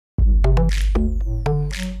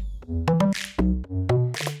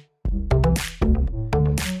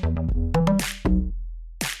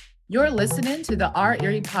You're listening to the Our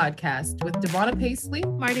Erie podcast with Devonna Paisley,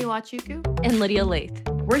 Marty Wachuku, and Lydia Lath.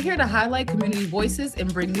 We're here to highlight community voices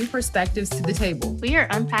and bring new perspectives to the table. We are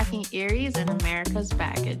unpacking Erie's and America's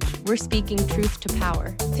baggage. We're speaking truth to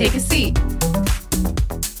power. Take a seat.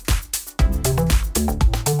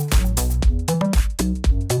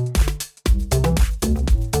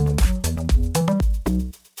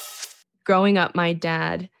 Growing up, my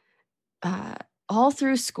dad, all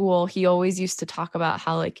through school, he always used to talk about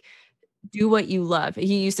how, like, do what you love.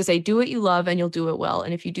 He used to say, do what you love and you'll do it well.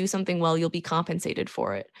 And if you do something well, you'll be compensated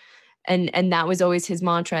for it. And that was always his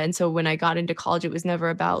mantra. And so when I got into college, it was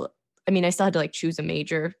never about, I mean, I still had to like choose a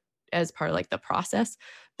major as part of like the process,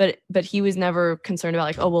 but he was never concerned about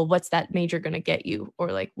like, oh, well, what's that major going to get you?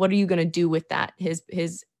 Or like, what are you going to do with that?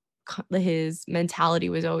 His mentality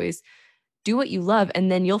was always do what you love.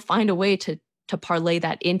 And then you'll find a way to parlay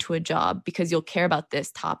that into a job because you'll care about this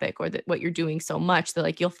topic or what you're doing so much that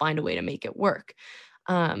like you'll find a way to make it work.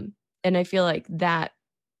 And I feel like that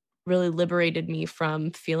really liberated me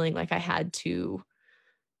from feeling like I had to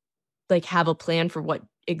like have a plan for what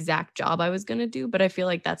exact job I was going to do. But I feel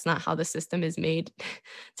like that's not how the system is made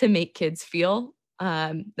to make kids feel.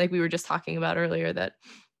 Like we were just talking about earlier that,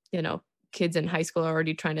 you know, kids in high school are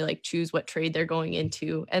already trying to like choose what trade they're going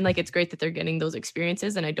into. And like, it's great that they're getting those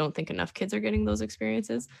experiences. And I don't think enough kids are getting those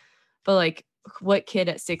experiences, but like what kid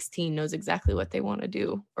at 16 knows exactly what they want to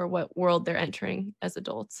do or what world they're entering as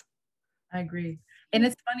adults? I agree. And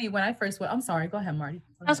it's funny when I first went, I'm sorry, go ahead, Marty.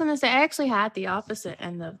 I was going to say, I actually had the opposite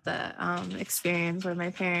end of the experience where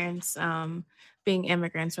my parents, being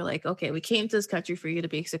immigrants, were like, okay, we came to this country for you to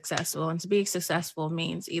be successful. And to be successful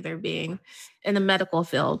means either being in the medical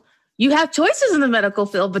field. You have choices in the medical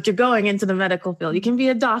field, but you're going into the medical field. You can be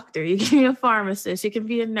a doctor, you can be a pharmacist, you can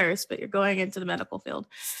be a nurse, but you're going into the medical field.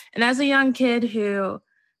 And as a young kid who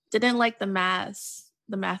didn't like the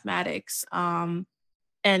mathematics, and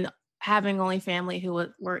having only family who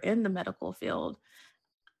were in the medical field,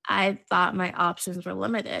 I thought my options were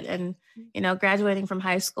limited. And, you know, graduating from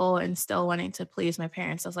high school and still wanting to please my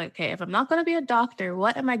parents, I was like, okay, if I'm not going to be a doctor,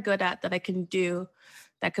 what am I good at that I can do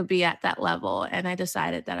that could be at that level? And I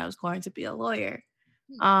decided that I was going to be a lawyer.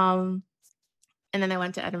 And then I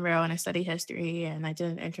went to Edinburgh and I studied history, and I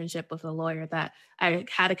did an internship with a lawyer that I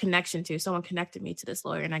had a connection to. Someone connected me to this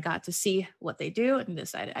lawyer, and I got to see what they do and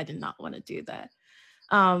decided I did not want to do that.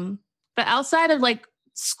 But outside of like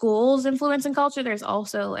school's influence and culture, there's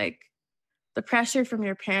also like the pressure from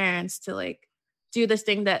your parents to like do this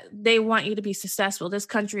thing that they want you to be successful. This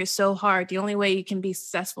country is so hard. The only way you can be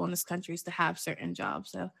successful in this country is to have certain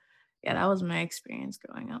jobs. So yeah, that was my experience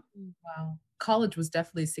growing up. Wow. College was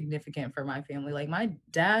definitely significant for my family. Like my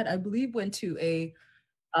dad, I believe, went to a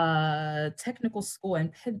technical school in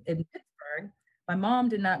Pittsburgh. My mom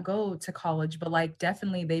did not go to college, but like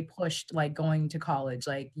definitely they pushed like going to college.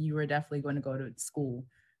 Like you were definitely going to go to school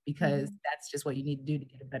because that's just what you need to do to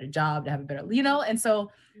get a better job, to have a better, you know? And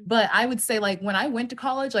so, but I would say like when I went to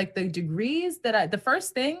college, like the degrees that the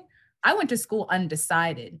first thing, I went to school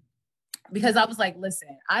undecided because I was like,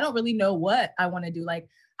 listen, I don't really know what I want to do. Like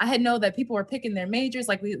I had know that people were picking their majors,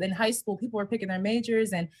 like in high school, people were picking their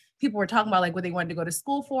majors and people were talking about like what they wanted to go to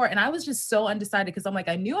school for. And I was just so undecided because I'm like,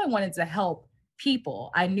 I knew I wanted to help people.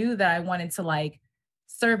 I knew that I wanted to like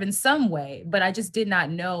serve in some way, but I just did not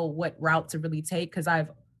know what route to really take because I've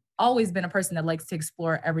always been a person that likes to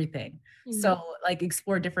explore everything. So like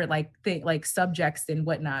explore different like subjects and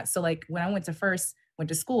whatnot. So like when I went to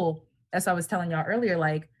school, that's what I was telling y'all earlier,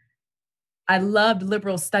 like I loved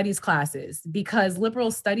liberal studies classes because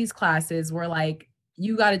liberal studies classes were like,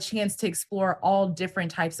 you got a chance to explore all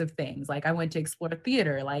different types of things. Like I went to explore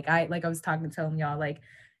theater. Like I was telling y'all, like,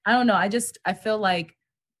 I don't know. I feel like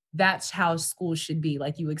that's how school should be.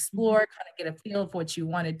 Like you explore, kind of get a feel for what you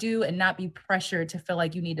want to do and not be pressured to feel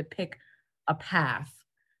like you need to pick a path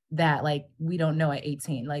that like we don't know at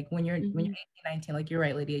 18. Like when you're 18, 19, like you're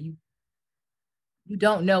right, Lydia, you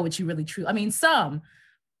don't know what you really truly, I mean, some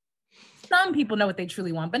people know what they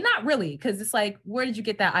truly want, but not really. Cause it's like, where did you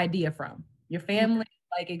get that idea from? Your family?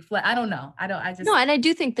 Like, I don't know. No, and I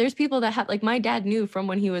do think there's people that have, like my dad knew from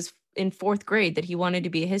when he was in 4th grade that he wanted to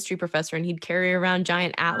be a history professor, and he'd carry around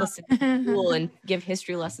giant atlases in school and give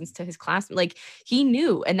history lessons to his class. Like he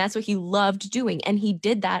knew, and that's what he loved doing. And he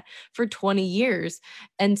did that for 20 years.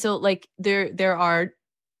 And so like there are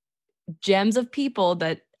gems of people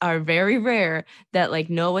that are very rare that like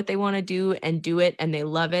know what they want to do and do it, and they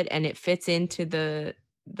love it, and it fits into the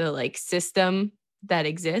like system that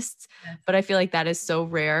exists. But I feel like that is so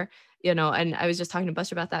rare, you know. And I was just talking to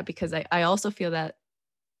Buster about that because I also feel that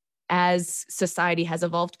as society has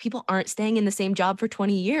evolved, people aren't staying in the same job for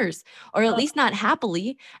 20 years, or at least not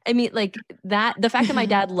happily. I mean, like that, the fact that my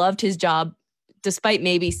dad loved his job, despite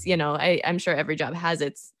maybe, you know, I'm sure every job has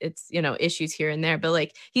its, you know, issues here and there, but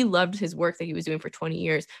like he loved his work that he was doing for 20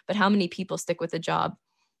 years. But how many people stick with a job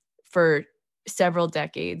for several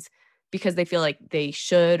decades because they feel like they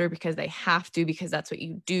should, or because they have to, because that's what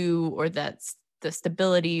you do, or that's the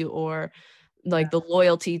stability, or like the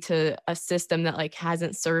loyalty to a system that like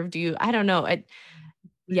hasn't served you? I don't know.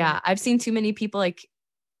 Yeah, I've seen too many people like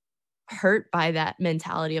hurt by that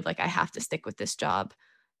mentality of like, I have to stick with this job.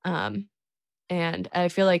 And I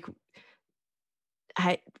feel like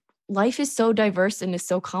life is so diverse and is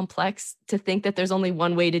so complex to think that there's only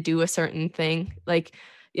one way to do a certain thing. Like,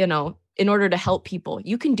 you know, in order to help people,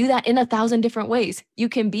 you can do that in 1,000 different ways. You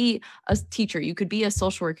can be a teacher, you could be a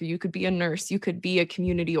social worker, you could be a nurse, you could be a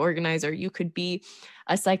community organizer, you could be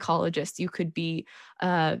a psychologist, you could be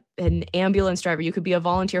an ambulance driver, you could be a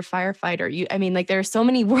volunteer firefighter. I mean, like there are so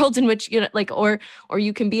many worlds in which, you know, like, or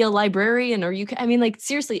you can be a librarian, or you can, I mean, like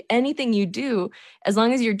seriously, anything you do, as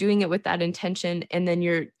long as you're doing it with that intention, and then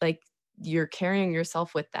you're carrying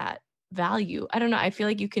yourself with that value. I don't know. I feel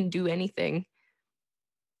like you can do anything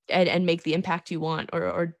and make the impact you want,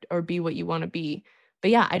 or be what you want to be.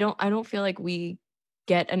 But yeah, I don't feel like we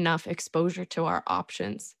get enough exposure to our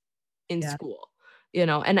options in school, you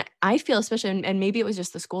know. And I feel, especially, and maybe it was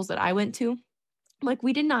just the schools that I went to, like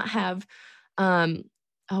we did not have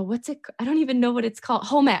what's it, I don't even know what it's called,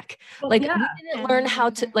 home ec. Like we didn't learn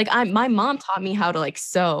how to, like my mom taught me how to like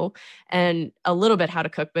sew and a little bit how to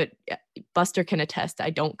cook, but Buster can attest, I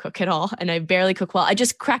don't cook at all, and I barely cook well. I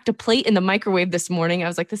just cracked a plate in the microwave this morning. I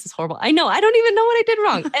was like, this is horrible. I know, I don't even know what I did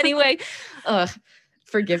wrong. Anyway,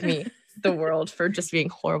 forgive me, the world, for just being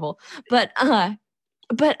horrible. But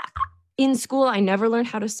in school, I never learned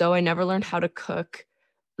how to sew. I never learned how to cook.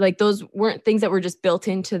 Like those weren't things that were just built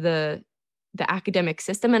into the academic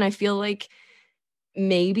system. And I feel like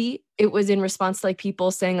maybe it was in response to like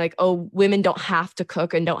people saying like, oh, women don't have to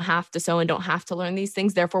cook and don't have to sew and don't have to learn these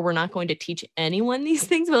things, therefore we're not going to teach anyone these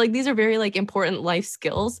things. But like these are very like important life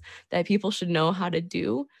skills that people should know how to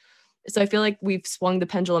do. So I feel like we've swung the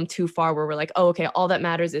pendulum too far, where we're like, oh, okay, all that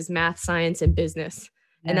matters is math, science, and business.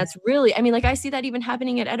 And that's really, I mean, like I see that even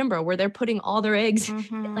happening at Edinburgh, where they're putting all their eggs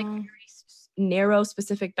in like very narrow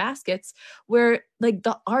specific baskets, where like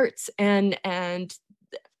the arts and I'm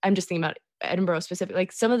just thinking about Edinburgh specific,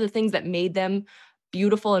 like some of the things that made them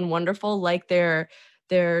beautiful and wonderful, like their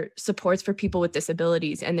supports for people with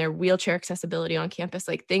disabilities and their wheelchair accessibility on campus,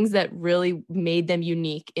 like things that really made them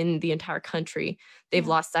unique in the entire country, they've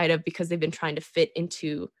lost sight of because they've been trying to fit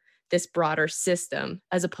into this broader system,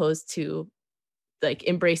 as opposed to like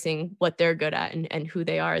embracing what they're good at and who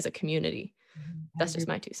they are as a community. That's just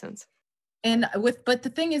my 2 cents. And but the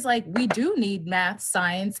thing is, like, we do need math,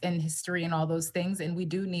 science, and history and all those things. And we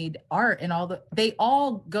do need art and they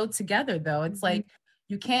all go together though. It's like,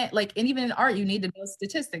 you can't like, and even in art, you need to know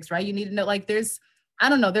statistics, right? You need to know, like, I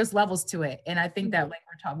don't know, there's levels to it. And I think that like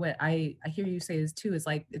we're taught, what I hear you say is too, is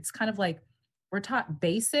like, it's kind of like we're taught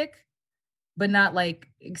basic, but not like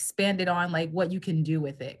expanded on like what you can do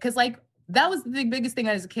with it. Cause like, that was the biggest thing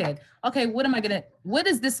as a kid. Okay, what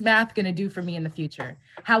is this math gonna do for me in the future?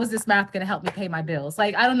 How is this math gonna help me pay my bills?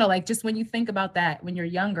 Like, I don't know, like just when you think about that, when you're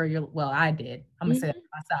younger, I did. I'm gonna say that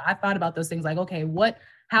myself. I thought about those things like, okay,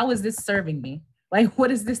 how is this serving me? Like,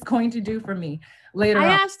 what is this going to do for me later on?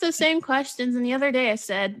 I asked the same questions, and the other day I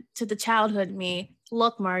said to the childhood me,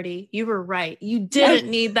 look, Marty, you were right. You didn't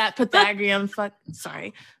need that Pythagorean theorem.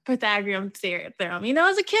 You know,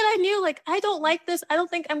 as a kid, I knew like, I don't like this. I don't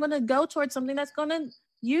think I'm going to go towards something that's going to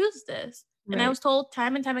use this. Right. And I was told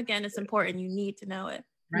time and time again, it's important. You need to know it.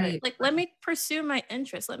 Right. Like, let me pursue my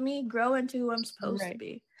interests. Let me grow into who I'm supposed to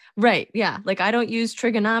be. Right. Yeah. Like I don't use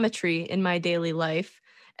trigonometry in my daily life,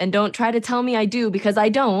 and don't try to tell me I do, because I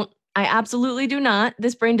don't. I absolutely do not.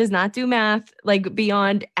 This brain does not do math, like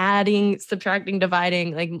beyond adding, subtracting,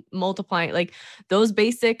 dividing, like multiplying, like those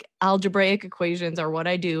basic algebraic equations are what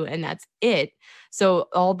I do. And that's it. So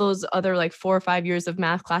all those other like 4 or 5 years of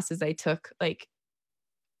math classes I took, like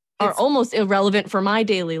are almost irrelevant for my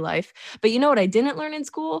daily life. But you know what I didn't learn in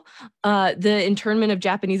school? The internment of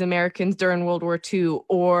Japanese Americans during World War II,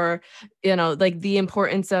 or, you know, like the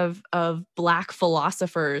importance of Black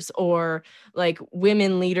philosophers, or like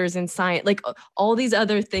women leaders in science, like all these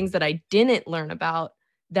other things that I didn't learn about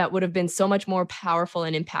that would have been so much more powerful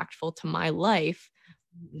and impactful to my life.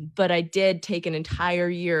 But I did take an entire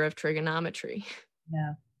year of trigonometry.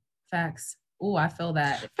 Yeah, facts. Ooh, I feel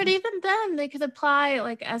that. But even then, they could apply,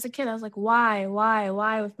 like, as a kid, I was like, why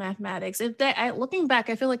with mathematics? If they, looking back,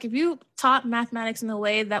 I feel like if you taught mathematics in a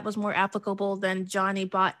way that was more applicable than Johnny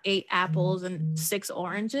bought 8 apples and 6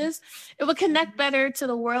 oranges, it would connect better to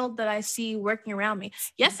the world that I see working around me.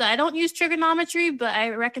 Yes, I don't use trigonometry, but I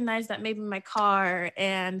recognize that maybe my car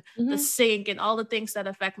and the sink and all the things that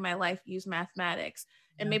affect my life use mathematics.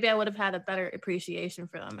 And maybe I would have had a better appreciation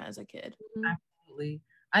for them as a kid. Absolutely.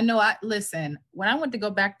 I know. Listen, when I went to go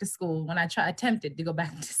back to school, when I attempted to go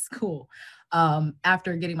back to school,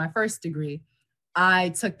 after getting my first degree, I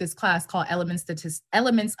took this class called Elements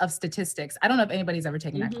of Statistics. I don't know if anybody's ever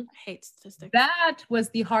taken that class. I hate statistics. That was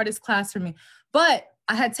the hardest class for me, but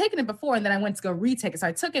I had taken it before, and then I went to go retake it. So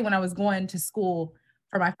I took it when I was going to school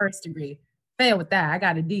for my first degree. Failed with that. I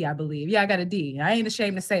got a D, I believe. Yeah, I got a D. I ain't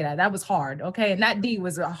ashamed to say that. That was hard. Okay, and that D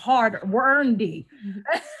was a hard-earned D.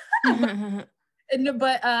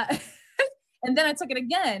 But and then I took it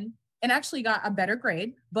again and actually got a better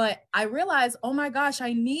grade. But I realized, oh my gosh,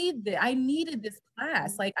 I needed this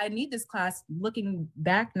class. Like, I need this class. Looking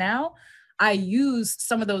back now, I used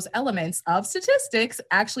some of those elements of statistics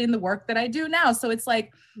actually in the work that I do now. So it's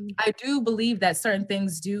like, I do believe that certain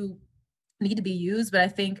things do need to be used, but I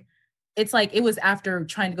think it's like, it was after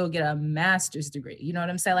trying to go get a master's degree. You know what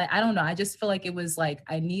I'm saying? Like, I don't know. I just feel like it was like,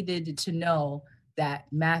 I needed to know that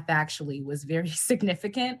math actually was very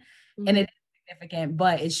significant, and it is significant,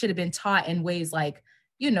 but it should have been taught in ways like,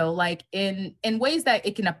 you know, like in ways that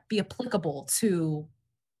it can be applicable to,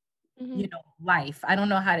 you know, life. I don't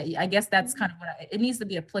know how to, I guess that's kind of what it needs to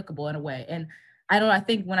be applicable in a way. And I don't know, I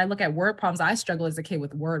think when I look at word problems, I struggle as a kid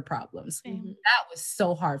with word problems. That was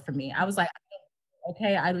so hard for me. I was like,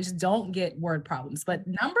 okay, I just don't get word problems, but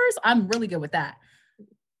numbers, I'm really good with that.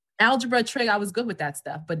 Algebra, trig, I was good with that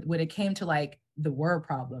stuff. But when it came to like the word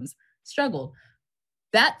problems, struggled.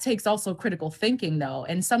 That takes also critical thinking though.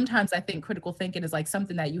 And sometimes I think critical thinking is like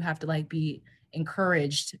something that you have to like be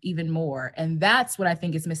encouraged even more. And that's what I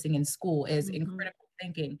think is missing in school is in critical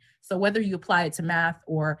thinking. So whether you apply it to math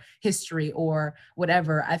or history or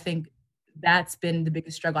whatever, I think that's been the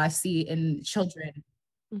biggest struggle I see in children.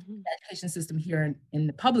 The education system here in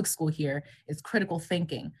the public school here is critical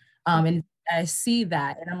thinking. And I see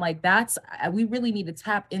that and I'm like, we really need to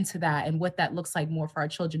tap into that and what that looks like more for our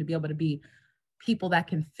children to be able to be people that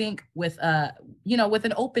can think with you know, with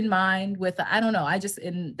an open mind, with I don't know,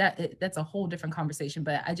 that's a whole different conversation,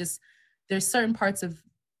 but there's certain parts of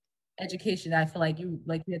education that I feel like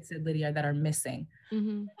you had said, Lydia, that are missing.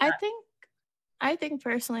 I think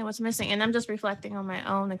personally what's missing, and I'm just reflecting on my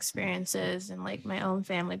own experiences and like my own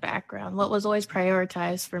family background, what was always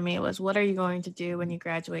prioritized for me was, what are you going to do when you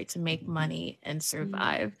graduate to make money and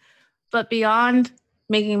survive? But beyond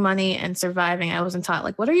making money and surviving, I wasn't taught,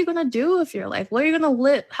 like, what are you going to do with your life? What are you going to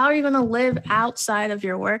live? How are you going to live outside of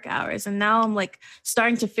your work hours? And now I'm like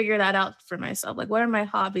starting to figure that out for myself. Like, what are my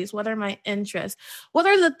hobbies? What are my interests? What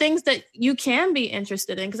are the things that you can be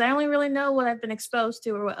interested in? Because I only really know what I've been exposed to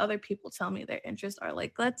or what other people tell me their interests are.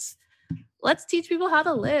 Like, let's teach people how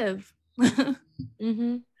to live.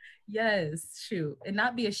 Yes, shoot. And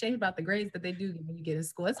not be ashamed about the grades that they do when you get in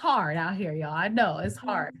school. It's hard out here, y'all. I know it's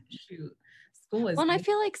hard. Shoot. School is. Well, and I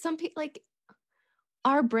feel like some people, like,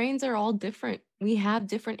 our brains are all different. We have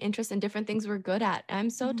different interests and different things we're good at. I'm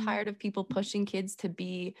so tired of people pushing kids to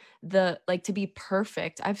be to be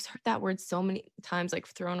perfect. I've heard that word so many times, like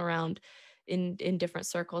thrown around in different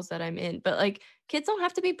circles that I'm in. But like, kids don't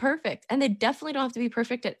have to be perfect, and they definitely don't have to be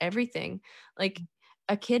perfect at everything. Like,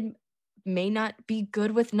 a kid may not be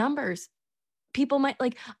good with numbers. People might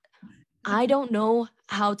I don't know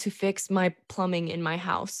how to fix my plumbing in my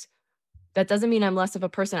house. That doesn't mean I'm less of a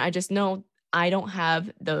person. I just know I don't have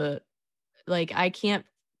I can't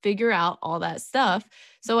figure out all that stuff.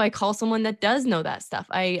 So I call someone that does know that stuff.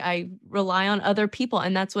 I rely on other people,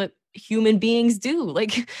 and that's what human beings do.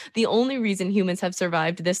 Like, the only reason humans have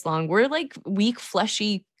survived this long, we're like weak,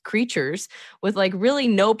 fleshy creatures with like really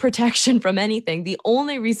no protection from anything. The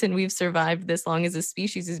only reason we've survived this long as a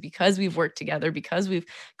species is because we've worked together, because we've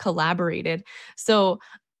collaborated. So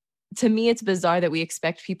to me, it's bizarre that we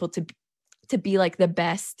expect people to be like the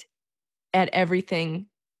best at everything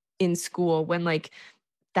in school when like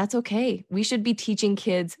that's okay. We should be teaching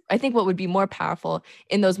kids. I think what would be more powerful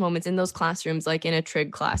in those moments, in those classrooms, like in a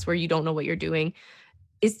trig class where you don't know what you're doing,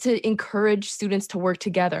 is to encourage students to work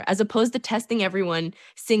together, as opposed to testing everyone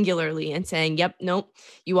singularly and saying, yep, nope,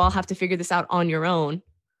 you all have to figure this out on your own.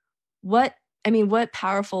 What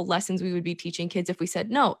powerful lessons we would be teaching kids if we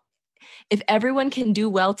said, no, if everyone can do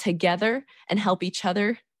well together and help each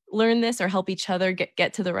other, learn this or help each other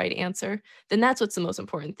get to the right answer, then that's what's the most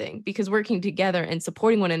important thing, because working together and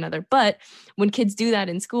supporting one another. But when kids do that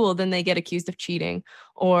in school, then they get accused of cheating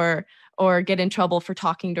or get in trouble for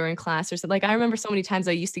talking during class or something. Like I remember so many times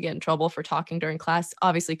I used to get in trouble for talking during class,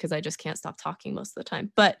 obviously because I just can't stop talking most of the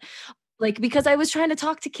time. But like because I was trying to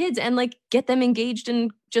talk to kids and like get them engaged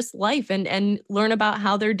in just life and learn about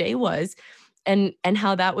how their day was and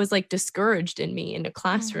how that was like discouraged in me in a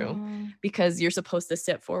classroom Mhm. because you're supposed to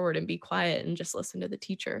sit forward and be quiet and just listen to the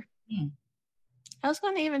teacher. Hmm. I was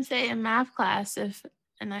going to even say in math class, if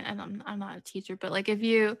and I'm not a teacher, but like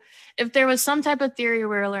if there was some type of theory we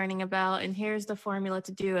were learning about, and here's the formula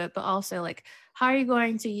to do it, but also like how are you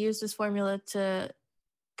going to use this formula to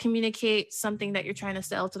communicate something that you're trying to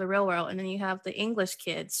sell to the real world? And then you have the English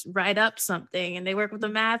kids write up something, and they work with the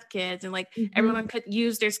math kids, and like Mhm. everyone could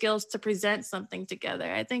use their skills to present something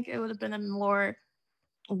together. I think it would have been a more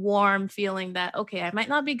warm feeling that okay, I might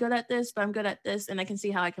not be good at this, but I'm good at this, and I can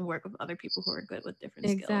see how I can work with other people who are good with different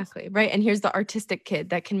skills. Exactly. Right. And here's the artistic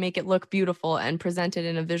kid that can make it look beautiful and present it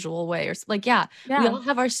in a visual way like, yeah, we Yeah. all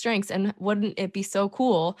have our strengths. And wouldn't it be so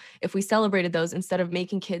cool if we celebrated those instead of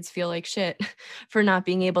making kids feel like shit for not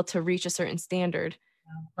being able to reach a certain standard in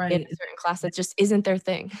Right. a certain class that just isn't their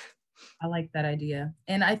thing? I like that idea.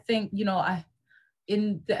 And I think, I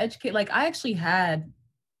in the educate, like I actually had,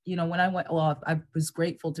 when I went, well, I was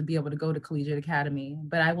grateful to be able to go to Collegiate Academy,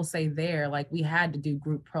 but I will say there, like we had to do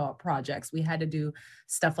group projects, we had to do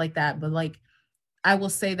stuff like that. But like, I will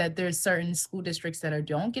say that there's certain school districts that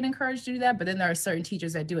don't get encouraged to do that, but then there are certain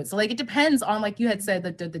teachers that do it. So like, it depends on, like you had said,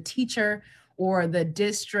 that the teacher or the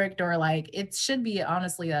district, or like, it should be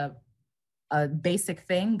honestly a basic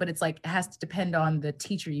thing, but it's like it has to depend on the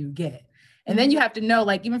teacher you get. And then you have to know,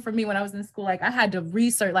 like, even for me when I was in school, like I had to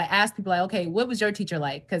research, like ask people like, okay, what was your teacher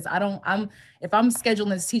like? Because if I'm scheduling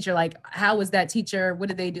this teacher, like, how was that teacher? What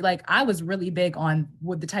did they do? Like, I was really big on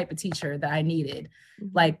what the type of teacher that I needed. Mhm.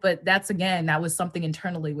 Like, but that was something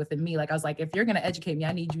internally within me. Like, I was like, if you're going to educate me,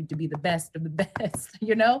 I need you to be the best of the best,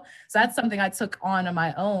 So that's something I took on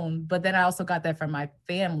my own. But then I also got that from my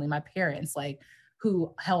family, my parents, like,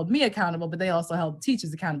 who held me accountable, but they also held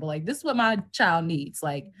teachers accountable. Like, this is what my child needs.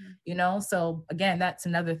 Like, so again, that's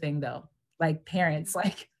another thing though. Like parents,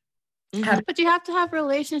 like Mhm. have But you have to have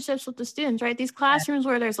relationships with the students, right? These classrooms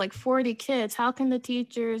where there's like 40 kids, how can the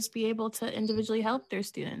teachers be able to individually help their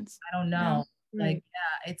students? I don't Yeah. know. Like, Right.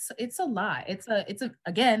 yeah, it's a lot. It's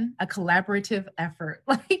again a collaborative effort.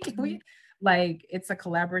 Mhm. Like it's a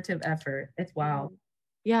collaborative effort. It's wild.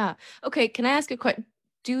 Yeah. Okay. Can I ask a question?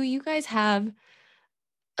 Do you guys have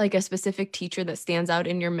like a specific teacher that stands out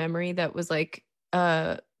in your memory that was like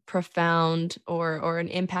profound or an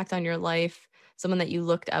impact on your life, someone that you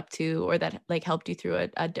looked up to or that like helped you through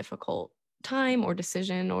a difficult time or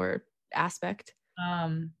decision or aspect?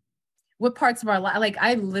 Um, what parts of our life? Like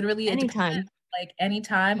I literally, it depends. Anytime. Like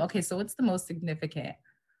anytime. Okay, so what's the most significant?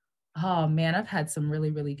 Oh man, I've had some really,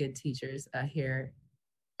 really good teachers here.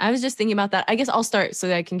 I was just thinking about that. I guess I'll start so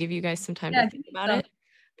that I can give you guys some time to Yeah, give think me about some. it.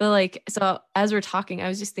 But like, so as we're talking, I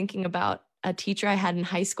was just thinking about a teacher I had in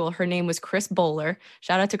high school. Her name was Chris Bowler.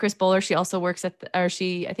 Shout out to Chris Bowler. She also works at or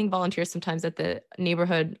she, I think, volunteers sometimes at the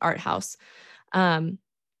neighborhood art house. Um,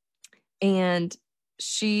 and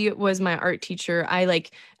she was my art teacher.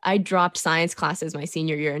 I dropped science classes my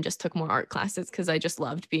senior year and just took more art classes because I just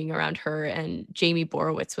loved being around her. And Jamie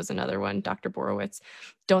Borowitz was another one. Dr. Borowitz.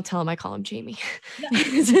 Don't tell him I call him Jamie.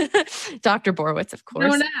 Yeah, Dr. Borowitz, of no,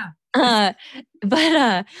 course. now.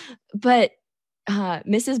 Uh, but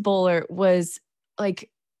Mrs. Bowler was like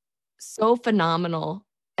so phenomenal,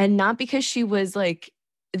 and not because she was like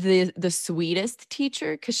the sweetest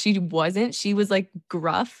teacher, because she wasn't. She was like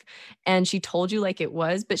gruff and she told you like it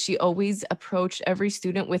was, but she always approached every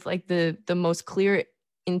student with like the most clear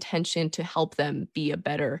intention to help them be a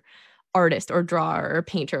better artist or drawer or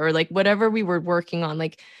painter or like whatever we were working on.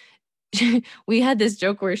 Like we had this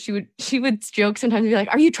joke where she would joke sometimes and be like,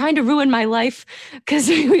 "Are you trying to ruin my life?" Because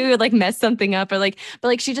we would like mess something up or like, but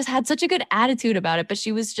like she just had such a good attitude about it. But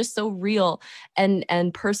she was just so real and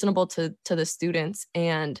personable to the students.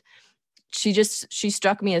 And she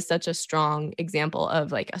struck me as such a strong example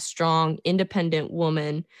of like a strong independent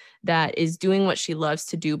woman that is doing what she loves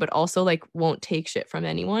to do but also like won't take shit from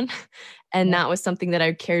anyone. And Yeah. that was something that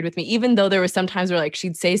I carried with me, even though there was some times where like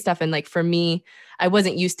she'd say stuff and like for me I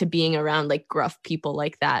wasn't used to being around like gruff people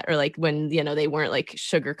like that, or like when they weren't like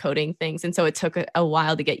sugarcoating things, and so it took a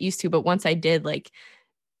while to get used to. But once I did, like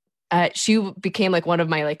she became like one of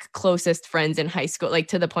my like closest friends in high school, like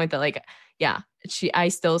to the point that like, yeah, I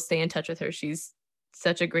still stay in touch with her. She's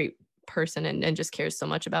such a great person and just cares so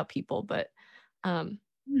much about people. But um,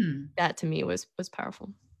 Hmm. that to me was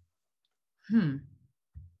powerful. Hmm.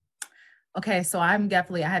 Okay, so I'm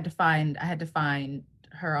definitely I had to find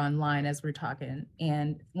her online as we're talking.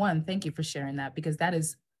 And one, thank you for sharing that because that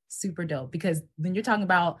is super dope. Because when you're talking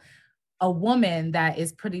about a woman that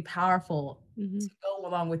is pretty powerful to Mhm. go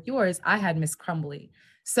along with yours, I had Miss Crumbly.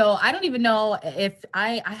 So I don't even know if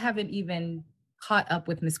I haven't even caught up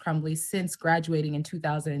with Miss Crumbly since graduating in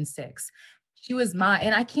 2006. She was my,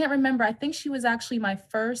 and I can't remember, I think she was actually my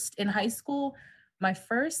first in high school, my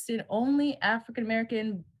first and only African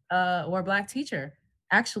American or black teacher,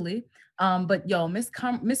 actually. But yo, Miss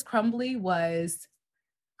Crumbly was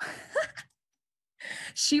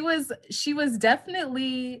she was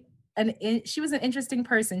definitely she was an interesting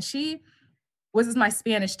person. She was my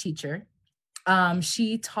Spanish teacher.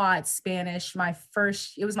 She taught Spanish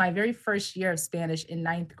it was my very first year of Spanish in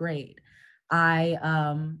ninth grade. I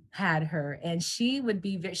had her and she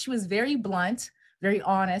was very blunt, very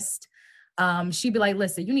honest. She'd be like,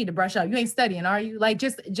 listen, you need to brush up. You ain't studying, are you? Like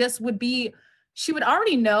just would be, she would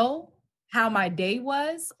already know how my day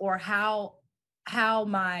was or how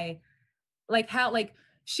my how like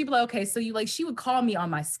she'd be like, okay, so you like she would call me on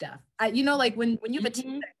my stuff. Like when you have a teacher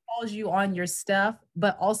Mhm. that calls you on your stuff,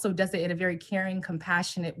 but also does it in a very caring,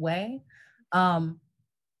 compassionate way. Um,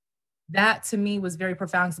 that to me was very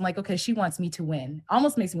profound. 'Cause I'm like, okay, she wants me to win.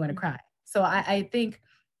 Almost makes me want to cry. So I think,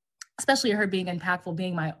 especially her being impactful,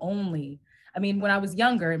 being my only. I mean, when I was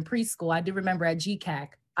younger in preschool, I do remember at GCAC,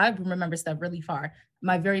 I remember stuff really far.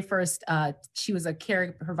 My very first, she was a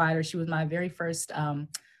care provider. She was my very first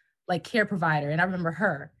like care provider. And I remember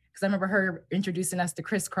her because I remember her introducing us to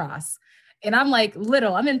Crisscross. And I'm like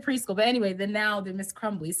little, I'm in preschool, but anyway, then now the Miss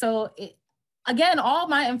Crumbly. So again, all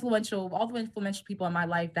the influential people in my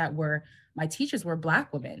life that were my teachers were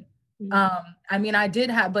Black women. Mhm. I mean, I did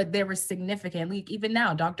have, but they were significantly, even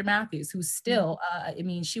now, Dr. Matthews, who's still, I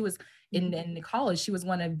mean, she was in the college, she was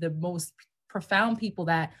one of the most profound people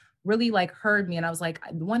that really like heard me. And I was like,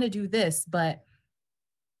 I want to do this, but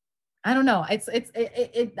I don't know.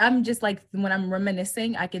 I'm just like when I'm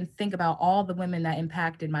reminiscing, I can think about all the women that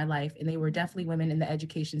impacted my life, and they were definitely women in the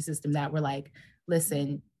education system that were like,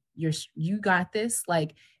 "Listen, you got this."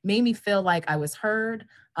 Like, made me feel like I was heard,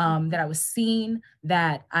 that I was seen,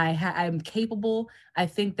 that I'm capable. I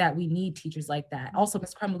think that we need teachers like that. Also,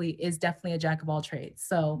 Miss Crumbly is definitely a jack of all trades.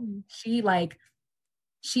 So Mhm. she like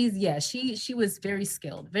she was very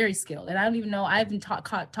skilled. And I don't even know, I haven't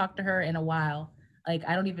talked to her in a while. Like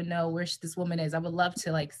I don't even know where this woman is. I would love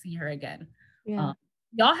to like see her again. Yeah. Um,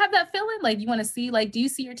 y'all have that feeling? Like you want to see, like, do you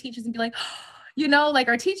see your teachers and be like, like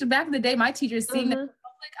our teacher back in the day, my teachers seeing them in Uh-huh.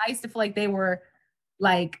 public, I used to feel like they were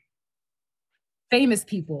like famous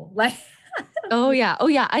people. Like Oh yeah. Oh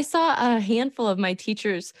yeah. I saw a handful of my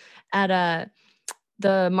teachers at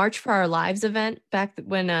the March for Our Lives event back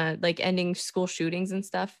when like ending school shootings and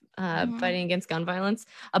stuff, Mhm. fighting against gun violence.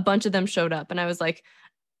 A bunch of them showed up and I was like,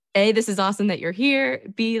 A, this is awesome that you're here.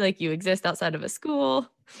 B, like you exist outside of a school.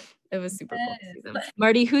 It was super cool to see them. yes.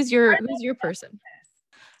 Marty, who's your person?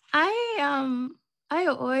 I I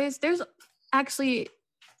always there's actually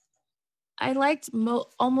I liked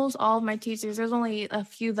almost all of my teachers. There's only a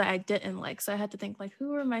few that I didn't like, so I had to think like who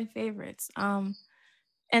were my favorites.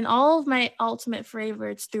 And all of my ultimate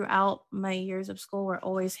favorites throughout my years of school were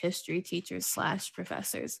always history teachers slash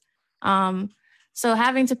professors. Um, so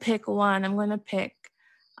having to pick one, I'm going to pick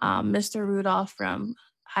Mr. Rudolph from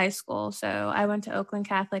high school. So I went to Oakland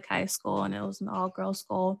Catholic High School, and it was an all-girls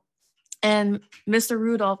school. And Mr.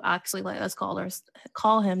 Rudolph actually let us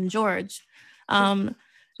call him George. Um,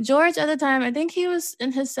 George at the time, I think he was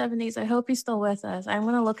in his 70s. I hope he's still with us. I'm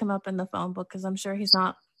gonna look him up in the phone book because I'm sure he's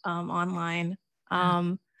not online. Yeah.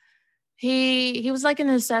 Um, he was like in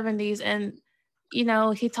his 70s, and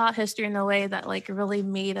he taught history in a way that like really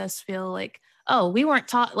made us feel like, oh, we weren't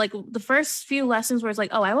taught, like the first few lessons where it's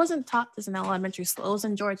like, oh, I wasn't taught this in elementary school. It was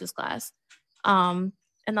in George's class. um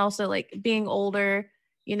and also like being older,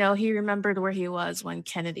 he remembered where he was when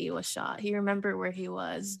Kennedy was shot. He remembered where he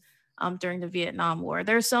was during the Vietnam War.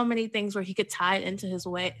 There's so many things where he could tie it into his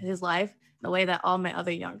life in a way that all my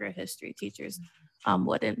other younger history teachers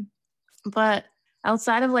wouldn't. But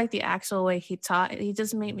outside of like the actual way he taught, he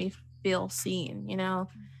just made me feel seen,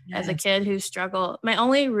 as a Yes. kid who struggled. My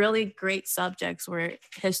only really great subjects were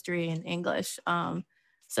history and English.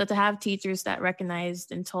 So to have teachers that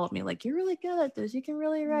recognized and told me like, you're really good at this, you can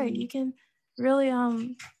really write, you can really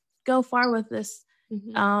go far with this,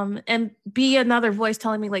 Mhm. and be another voice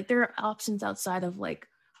telling me like there are options outside of like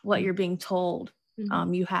what you're being told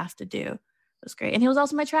Mhm. you have to do. It was great. And he was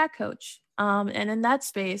also my track coach. And in that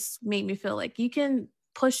space made me feel like you can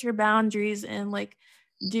push your boundaries and like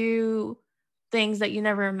do things that you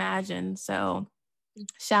never imagined. So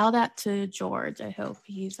Shout out to George. I hope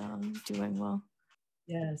he's doing well.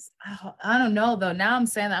 Yes. I don't know though. Now I'm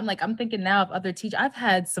saying that I'm thinking now of other teachers. I've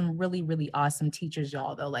had some really, really awesome teachers,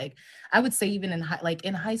 y'all, though. Like I would say even in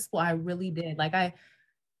high school, I really did. Like I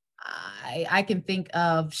can think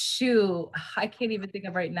of I can't even think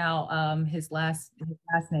of right now his last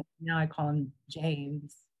name. Now I call him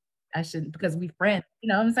James. I shouldn't because we friends, you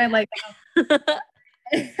know what I'm saying? Like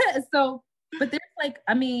so, but there's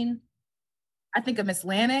I mean, I think of Miss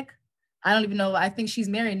Lanik. I don't even know. I think she's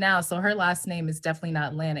married now, so her last name is definitely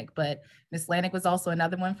not Lanik. But Miss Lanik was also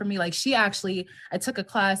another one for me. Like I took a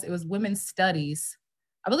class. It was women's studies.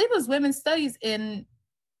 I believe it was women's studies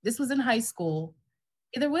this was in high school.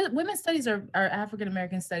 Either women's studies or African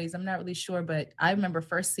American studies. I'm not really sure, but I remember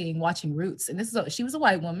first watching Roots, and she was a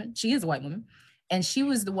white woman. She is a white woman, and she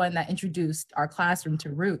was the one that introduced our classroom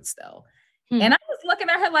to Roots, though. And I was looking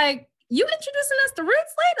at her like, you introducing us to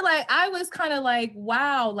Roots later? Like I was kind of like,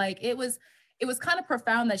 wow, like it was kind of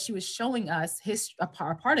profound that she was showing us a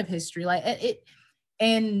part of history, like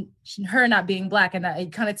and her not being Black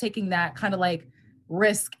and kind of taking that kind of like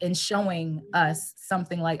risk in showing us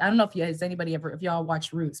something. Like I don't know if y'all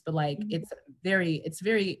watch Roots, but like it's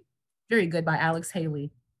very very good by Alex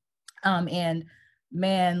Haley, and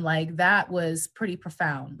man, like that was pretty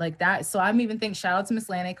profound, like that. So I'm even thinking shout out to Miss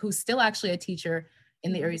Lanik, who's still actually a teacher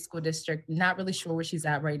in the area school district. Not really sure where she's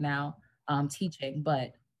at right now, teaching,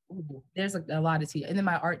 but there's a lot of teachers. And then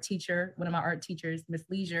one of my art teachers, Miss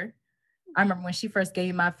Leisure, I remember when she first gave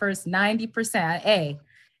me my first 90% A.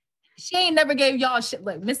 She ain't never gave y'all shit.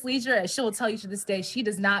 Like Miss Leisure, she will tell you to this day, she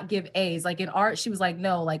does not give A's. Like in art, she was like,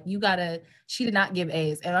 no, like she did not give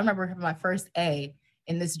A's. And I remember having my first A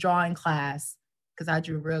in this drawing class, because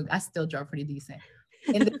I still draw pretty decent.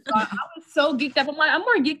 And I was so geeked up. I'm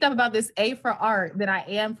more geeked up about this A for art than I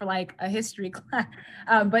am for like a history class.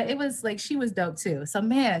 But it was like, she was dope too. So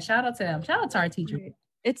man, shout out to them. Shout out to our teacher.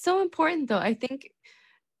 It's so important though. I think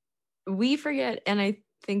we forget, and I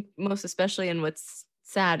think most especially, and what's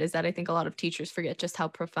sad is that I think a lot of teachers forget just how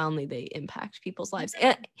profoundly they impact people's lives,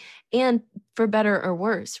 and for better or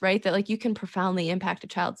worse, right? That like you can profoundly impact a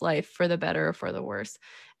child's life for the better or for the worse,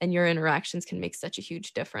 and your interactions can make such a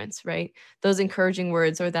huge difference, right? Those encouraging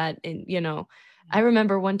words, or that, I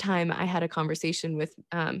remember one time I had a conversation with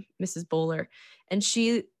Mrs. Bowler, and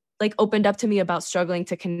she like opened up to me about struggling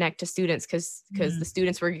to connect to students because the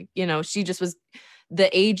students were, she just was,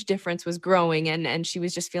 the age difference was growing, and she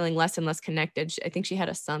was just feeling less and less connected. I think she had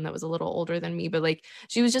a son that was a little older than me, but like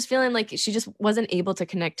she was just feeling like she just wasn't able to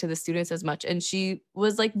connect to the students as much. And she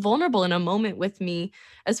was like vulnerable in a moment with me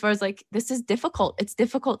as far as like, this is difficult. It's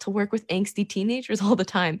difficult to work with angsty teenagers all the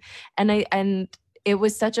time. And it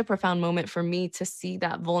was such a profound moment for me to see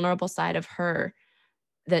that vulnerable side of her,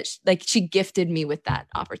 that she gifted me with that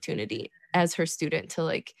opportunity as her student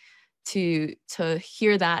to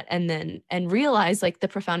hear that and realize like the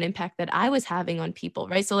profound impact that I was having on people,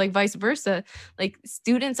 right? So like vice versa, like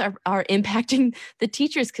students are impacting the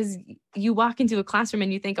teachers, because you walk into a classroom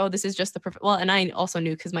and you think, oh, this is just well, and I also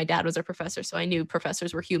knew, because my dad was a professor, so I knew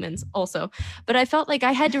professors were humans also, but I felt like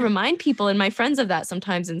I had to remind people and my friends of that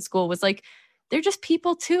sometimes in school, was like, they're just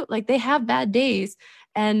people too, like they have bad days,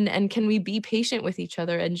 and can we be patient with each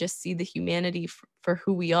other and just see the humanity for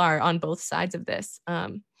who we are on both sides of this.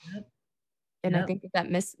 And I think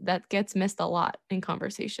that gets missed a lot in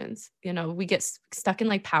conversations. We get stuck in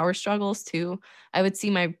like power struggles too. I would see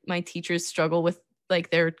my teachers struggle with like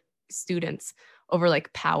their students over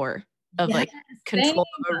like power of like control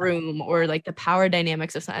of a room, or like the power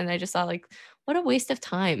dynamics of something. And I just thought like, what a waste of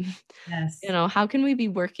time. Yes. How can we be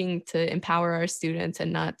working to empower our students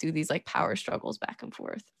and not do these like power struggles back and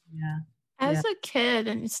forth? Yeah. As a kid,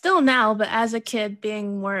 and still now, but as a kid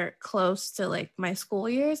being more close to like my school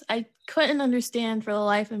years, I couldn't understand for the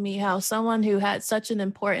life of me how someone who had such an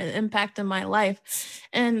important impact in my life,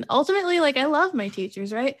 and ultimately, like I love my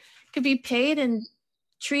teachers, right? Could be paid and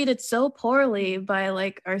treated so poorly by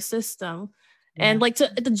like our system. And like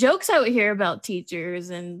the jokes I would hear about teachers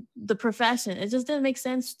and the profession, it just didn't make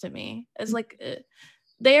sense to me. It's like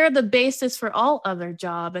they are the basis for all other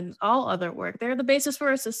job and all other work. They're the basis for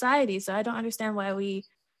our society. So I don't understand why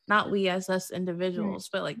not we as us individuals,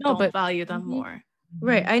 but like don't value them more.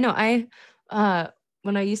 Right. I know.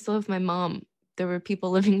 When I used to live with my mom, there were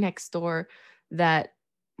people living next door that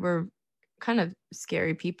were kind of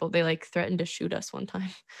scary people. They like threatened to shoot us one time.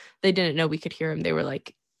 They didn't know we could hear them. They were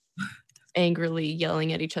like angrily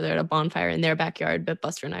yelling at each other at a bonfire in their backyard, but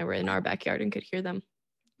Buster and I were in our backyard and could hear them.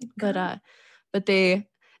 But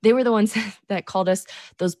they were the ones that called us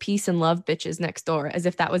those peace and love bitches next door, as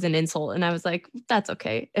if that was an insult. And I was like, that's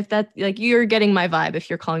okay. If that, like, you're getting my vibe if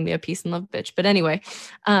you're calling me a peace and love bitch. But anyway,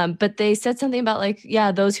 but they said something about like,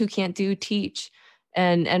 yeah, those who can't do teach.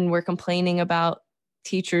 And we're complaining about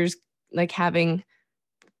teachers like having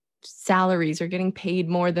salaries or getting paid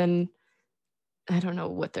more than, I don't know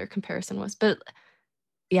what their comparison was, but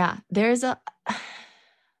yeah,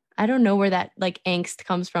 I don't know where that like angst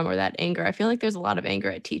comes from or that anger. I feel like there's a lot of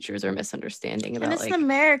anger at teachers or misunderstanding And about it's like, an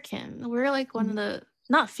American. We're like one of the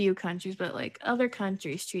not few countries, but like other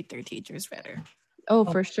countries treat their teachers better. oh,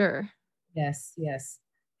 for sure. Yes, yes.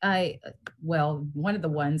 Well, one of the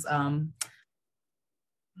ones,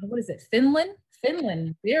 what is it? Finland?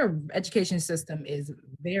 Finland, their education system is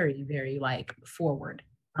very, very like forward.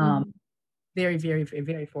 Very, very, very,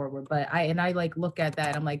 very forward. But I like look at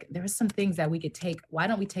that. I'm like, there are some things that we could take. Why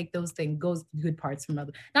don't we take those good parts from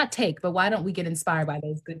other, not take, but why don't we get inspired by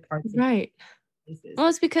those good parts? Right. Well,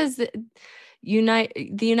 it's because the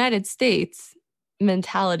United States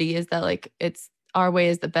mentality is that like it's our way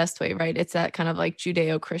is the best way, right? It's that kind of like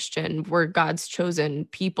Judeo-Christian, we're God's chosen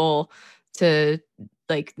people to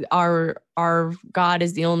like our God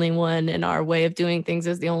is the only one and our way of doing things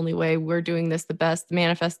is the only way. We're doing this the best,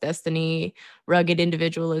 manifest destiny, rugged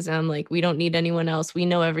individualism. Like we don't need anyone else. We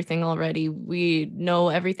know everything already. We know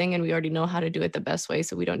everything and we already know how to do it the best way.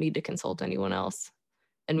 So we don't need to consult anyone else.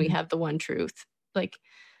 And we have the one truth. Like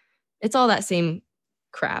it's all that same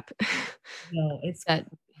crap. No,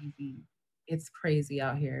 it's crazy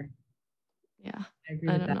out here. Yeah. I agree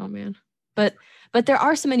I with don't that. know, man. But there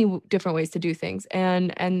are so many different ways to do things,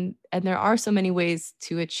 and there are so many ways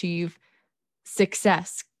to achieve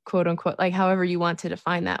success, quote unquote, like however you want to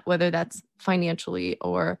define that, whether that's financially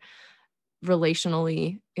or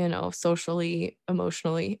relationally, you know, socially,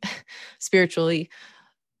 emotionally, spiritually.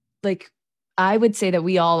 Like I would say that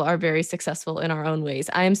we all are very successful in our own ways.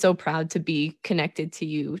 I am so proud to be connected to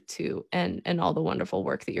you too, and all the wonderful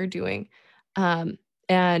work that you're doing.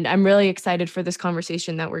 And I'm really excited for this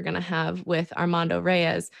conversation that we're going to have with Armando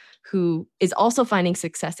Reyes, who is also finding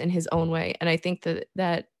success in his own way. And I think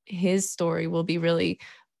that his story will be really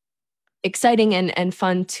exciting and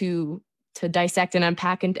fun to dissect and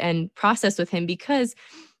unpack and process with him, because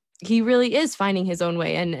he really is finding his own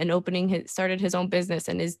way and started his own business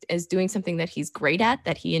and is doing something that he's great at,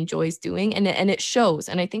 that he enjoys doing. And it shows.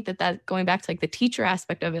 And I think that going back to like the teacher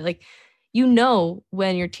aspect of it, like, you know,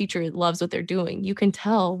 when your teacher loves what they're doing, you can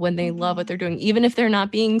tell when they love what they're doing, even if they're not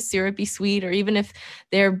being syrupy sweet, or even if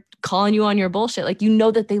they're calling you on your bullshit, like, you know,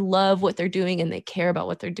 that they love what they're doing and they care about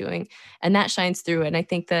what they're doing. And that shines through. And I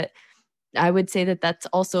think that I would say that that's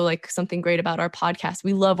also like something great about our podcast.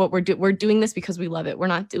 We love what we're doing. We're doing this because we love it. We're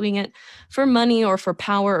not doing it for money or for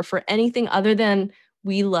power or for anything other than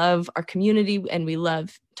we love our community and we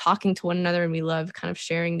love talking to one another and we love kind of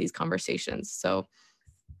sharing these conversations. So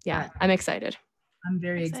yeah, I'm excited. I'm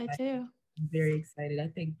very excited too. I'm very excited. I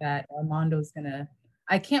think that Armando's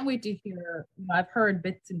I can't wait to hear, you know, I've heard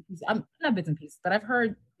bits and pieces. I'm not bits and pieces, but I've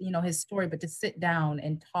heard, you know, his story, but to sit down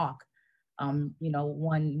and talk, you know,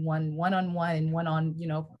 one on one and one on, you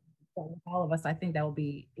know, all of us, I think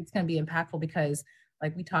it's going to be impactful because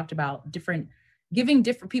like we talked about giving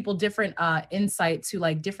different people different insight to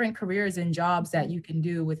like different careers and jobs that you can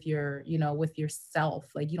do with your, you know, with yourself.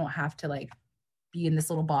 Like you don't have to like be in this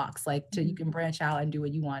little box, like you can branch out and do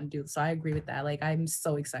what you want to do. So I agree with that. Like, I'm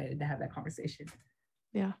so excited to have that conversation.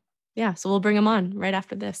 Yeah. Yeah. So we'll bring him on right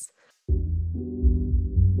after this.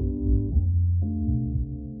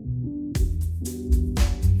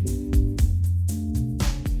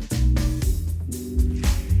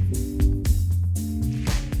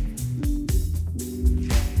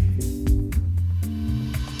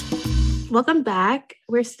 Welcome back.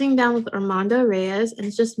 We're sitting down with Armando Reyes, and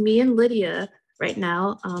it's just me and Lydia right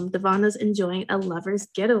now. Devonna's enjoying a lover's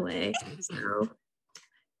getaway. So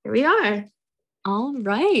here we are. All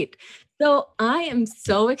right. So I am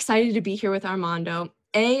so excited to be here with Armando.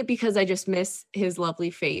 A, because I just miss his lovely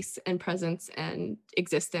face and presence and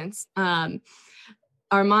existence.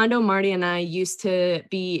 Armando, Marty, and I used to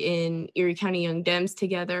be in Erie County Young Dems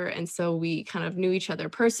together. And so we kind of knew each other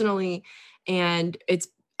personally. And it's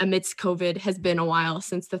amidst COVID has been a while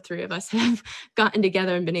since the three of us have gotten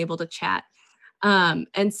together and been able to chat.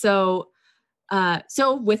 So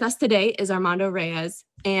with us today is Armando Reyes,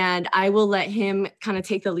 and I will let him kind of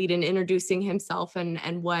take the lead in introducing himself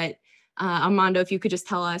and what, Armando, if you could just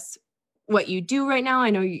tell us what you do right now. I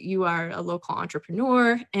know you are a local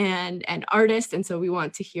entrepreneur and an artist, and so we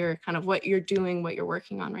want to hear kind of what you're doing, what you're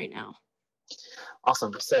working on right now.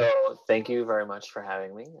 Awesome. So thank you very much for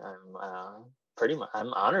having me. I'm pretty much,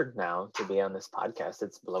 I'm honored now to be on this podcast.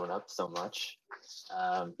 It's blown up so much.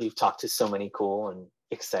 You've talked to so many cool and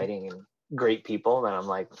exciting and great people that I'm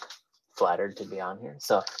like flattered to be on here.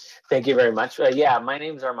 So thank you very much. Yeah, my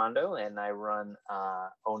name's Armando, and I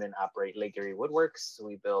own and operate Lake Erie Woodworks.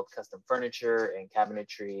 We build custom furniture and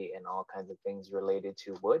cabinetry and all kinds of things related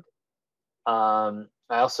to wood.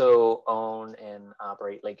 I also own and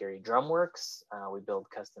operate Lake Erie Drumworks. We build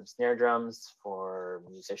custom snare drums for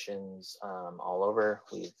musicians all over.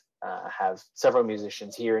 We have several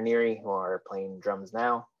musicians here in Erie who are playing drums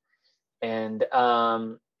now. And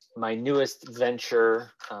my newest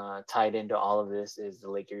venture tied into all of this is the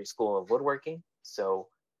Lake Erie School of Woodworking. So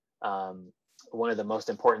one of the most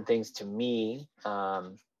important things to me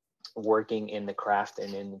working in the craft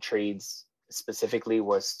and in the trades specifically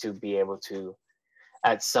was to be able to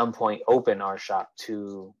at some point open our shop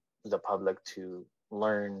to the public to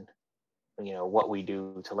learn, what we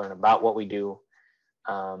do, to learn about what we do,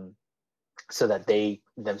 so that they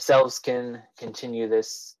themselves can continue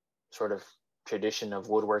this sort of tradition of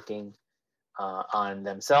woodworking on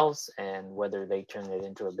themselves, and whether they turn it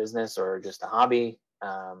into a business or just a hobby,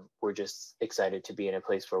 we're just excited to be in a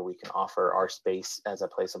place where we can offer our space as a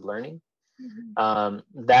place of learning.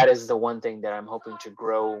 That is the one thing that I'm hoping to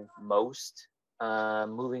grow most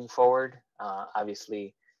moving forward.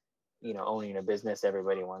 Obviously, owning a business,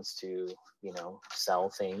 everybody wants to, sell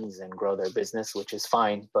things and grow their business, which is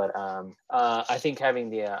fine. But I think having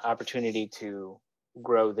the opportunity to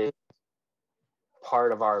grow this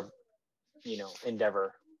part of our,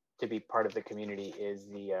 endeavor to be part of the community is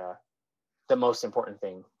the most important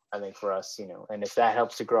thing, I think, for us, and if that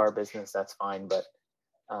helps to grow our business, that's fine. But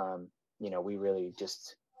we really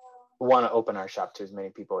just want to open our shop to as many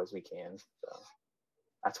people as we can. So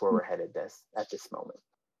that's where we're headed at this moment.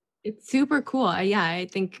 It's super cool. I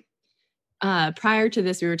think prior to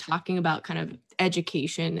this, we were talking about kind of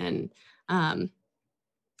education and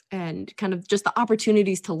kind of just the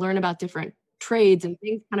opportunities to learn about different trades and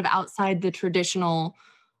things kind of outside the traditional,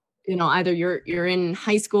 either you're in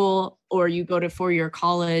high school or you go to 4-year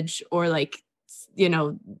college, or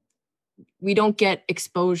we don't get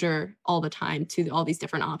exposure all the time to all these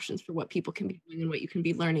different options for what people can be doing and what you can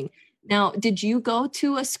be learning. Now, did you go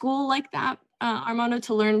to a school like that, Armando,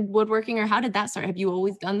 to learn woodworking, or how did that start? Have you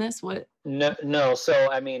always done this? What? No.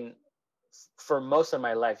 So, I mean, for most of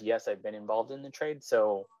my life, yes, I've been involved in the trade.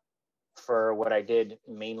 So for what I did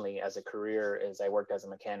mainly as a career is I worked as a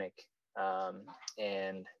mechanic.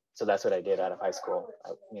 And so that's what I did out of high school,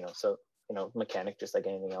 mechanic, just like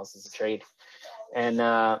anything else, is a trade. And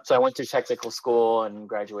so I went to technical school and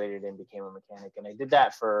graduated and became a mechanic. And I did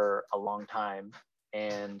that for a long time.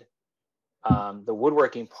 And the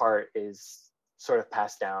woodworking part is sort of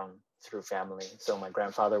passed down through family. So my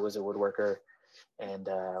grandfather was a woodworker. And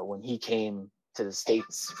when he came to the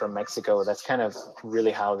States from Mexico, that's kind of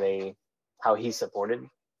really how he supported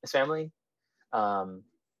his family.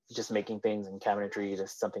 Just making things in cabinetry,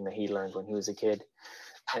 just something that he learned when he was a kid.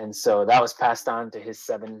 And so that was passed on to his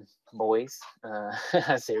 7 boys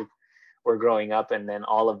as they were growing up. And then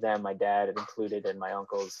all of them, my dad included and my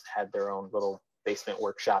uncles, had their own little basement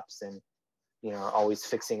workshops and, always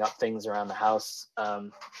fixing up things around the house.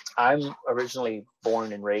 I'm originally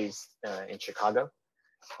born and raised in Chicago.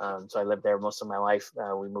 So I lived there most of my life.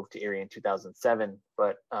 We moved to Erie in 2007.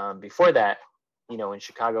 But before that, in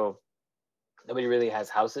Chicago, nobody really has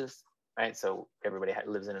houses, right? So everybody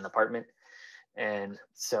lives in an apartment. And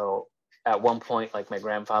so at one point, like my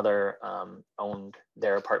grandfather owned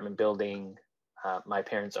their apartment building. My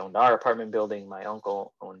parents owned our apartment building. My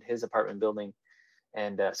uncle owned his apartment building.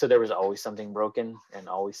 And so there was always something broken and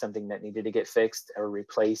always something that needed to get fixed or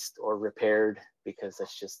replaced or repaired, because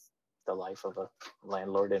that's just the life of a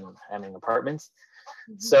landlord and having apartments.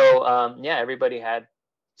 So everybody had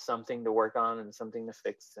something to work on and something to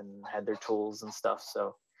fix and had their tools and stuff.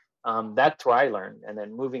 So that's where I learned. And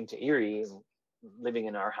then moving to Erie, living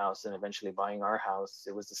in our house and eventually buying our house,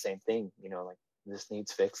 it was the same thing, like this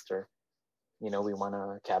needs fixed, or we want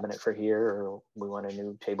a cabinet for here, or we want a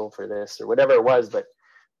new table for this, or whatever it was. But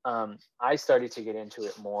I started to get into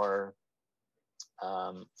it more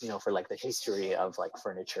for like the history of like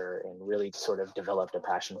furniture, and really sort of developed a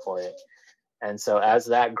passion for it. And so as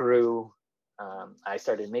that grew, I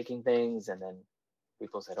started making things, and then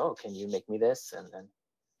people said, "Oh, can you make me this?" And then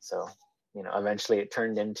so eventually it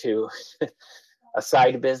turned into a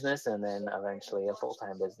side business, and then eventually a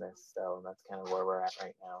full-time business. So that's kind of where we're at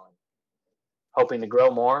right now, and hoping to grow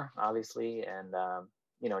more, obviously, and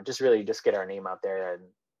just really just get our name out there, and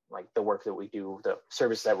like the work that we do, the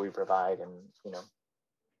service that we provide, and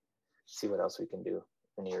see what else we can do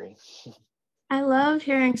in Erie. I love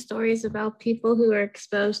hearing stories about people who are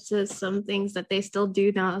exposed to some things that they still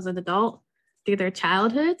do now as an adult through their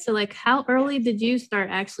childhood. So like how early did you start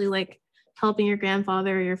actually like helping your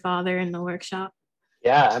grandfather or your father in the workshop?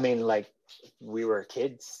 Yeah, I mean, like we were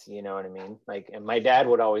kids, you know what I mean? Like, and my dad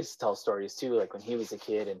would always tell stories too, like when he was a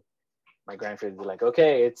kid, and my grandfather would be like,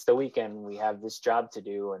 okay, it's the weekend, we have this job to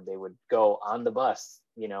do. And they would go on the bus,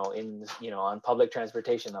 on public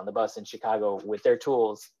transportation on the bus in Chicago with their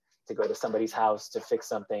tools to go to somebody's house to fix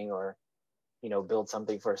something, or, build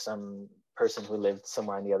something for some person who lived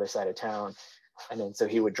somewhere on the other side of town. And then so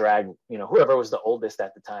he would drag, whoever was the oldest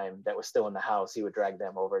at the time that was still in the house, he would drag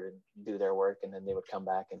them over to do their work, and then they would come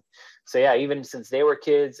back. And so yeah, even since they were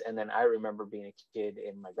kids, and then I remember being a kid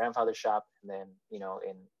in my grandfather's shop, and then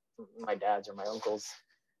in my dad's or my uncle's,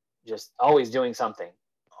 just always doing something.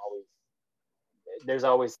 Always, there's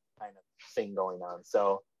always kind of thing going on.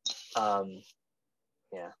 So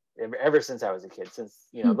yeah, ever since I was a kid, since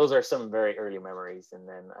those are some very early memories. And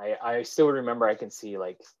then I still remember, I can see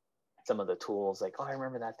like some of the tools, like, oh, I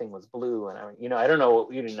remember that thing was blue, and I don't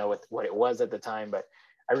know, you didn't know what it was at the time, but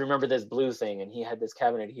I remember this blue thing, and he had this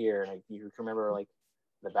cabinet here, and you remember like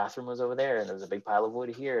the bathroom was over there, and there was a big pile of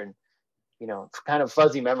wood here, and kind of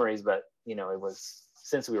fuzzy memories, but it was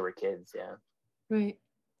since we were kids. Yeah. Right.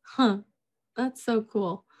 Huh. That's so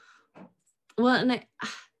cool. Well, and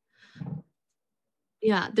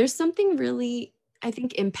yeah, there's something really, I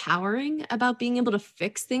think, empowering about being able to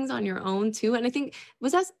fix things on your own too. And I think,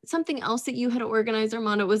 was that something else that you had organized,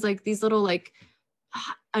 Armando? It was like these little like,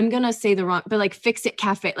 I'm gonna say the wrong, but like Fix It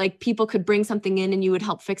Cafe, like people could bring something in and you would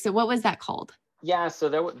help fix it. What was that called? Yeah, so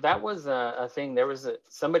that was a thing. There was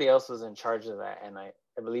somebody else was in charge of that, and I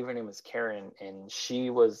believe her name was Karen, and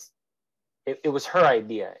it was her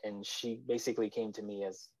idea, and she basically came to me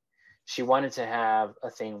as she wanted to have a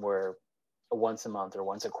thing where once a month or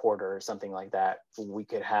once a quarter or something like that, we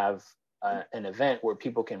could have an event where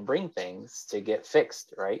people can bring things to get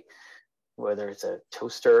fixed, right? Whether it's a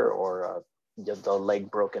toaster or the leg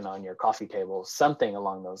broken on your coffee table, something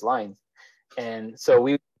along those lines. And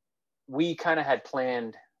so we kind of had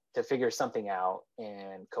planned to figure something out,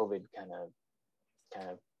 and COVID kind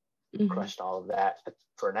of crushed all of that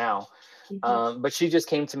for now. But she just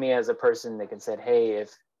came to me as a person that said, hey,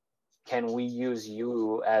 can we use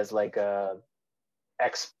you as like a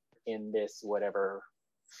expert in this whatever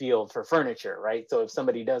field for furniture, right? So if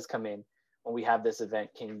somebody does come in when we have this event,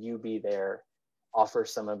 can you be there, offer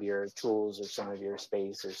some of your tools or some of your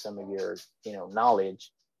space or some of your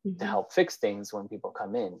knowledge to help fix things when people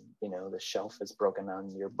come in? The shelf is broken on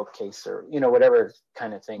your bookcase, or whatever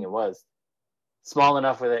kind of thing it was, small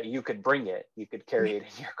enough that you could bring it, you could carry it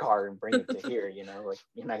in your car and bring it to here. Like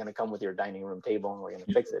you're not going to come with your dining room table and we're going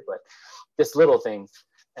to fix it, but just little things.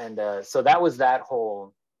 And so that was that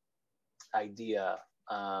whole idea.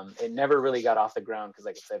 It never really got off the ground because,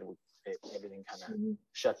 like I said, everything kind of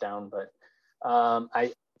shut down. But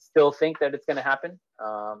I still think that it's going to happen.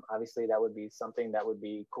 Obviously, that would be something that would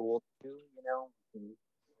be cool to do.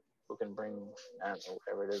 Who can bring, I don't know,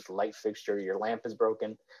 whatever it is, light fixture, your lamp is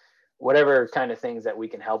broken, whatever kind of things that we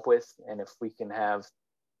can help with. And if we can have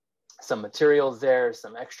some materials there,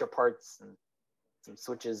 some extra parts and some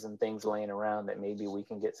switches and things laying around, that maybe we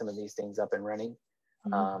can get some of these things up and running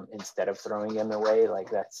instead of throwing them away. Like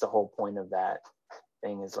that's the whole point of that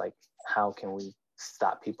thing, is like, how can we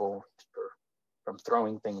stop people from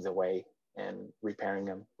throwing things away and repairing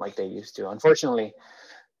them like they used to? Unfortunately,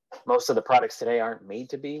 most of the products today aren't made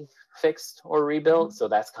to be fixed or rebuilt, so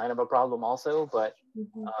that's kind of a problem also. But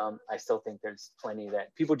I still think there's plenty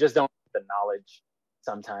that people just don't have the knowledge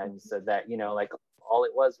sometimes, so that like all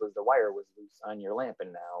it was the wire was loose on your lamp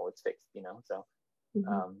and now it's fixed. So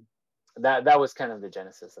that was kind of the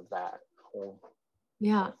genesis of that whole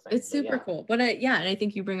thing. It's super cool. But and I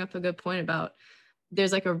think you bring up a good point about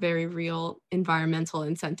there's like a very real environmental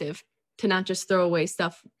incentive to not just throw away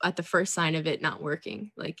stuff at the first sign of it not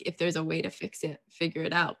working. Like if there's a way to fix it, figure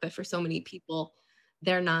it out. But for so many people,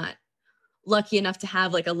 they're not lucky enough to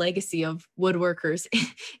have like a legacy of woodworkers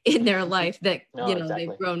in their life that exactly.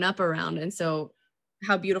 They've grown up around. And so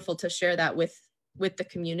how beautiful to share that with the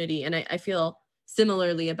community. And I feel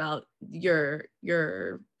similarly about your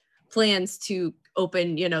plans to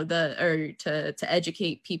open to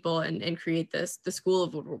educate people and create the school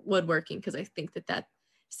of woodworking, because I think that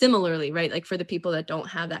similarly, right, like for the people that don't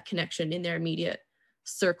have that connection in their immediate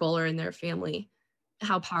circle or in their family,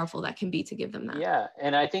 how powerful that can be to give them that. Yeah,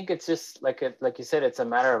 and I think it's just like you said, it's a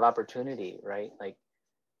matter of opportunity, right? Like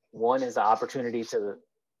one is the opportunity to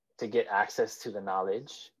get access to the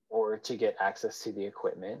knowledge or to get access to the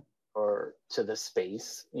equipment, or to the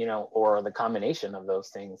space, you know, or the combination of those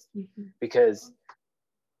things. Mm-hmm. Because,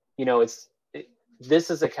 you know, this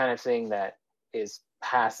is the kind of thing that is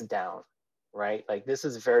passed down, right? Like this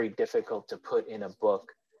is very difficult to put in a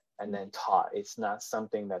book and then taught. It's not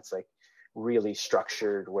something that's like really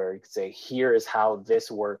structured where you could say, here is how this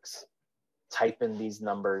works, type in these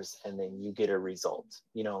numbers, and then you get a result.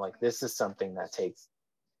 You know, like this is something that takes,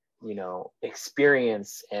 you know,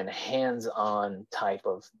 experience and hands-on type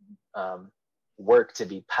of work to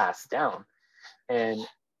be passed down. And,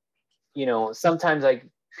 you know, sometimes like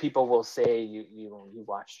people will say, you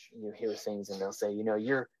hear things and they'll say, you know,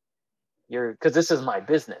 you're, because this is my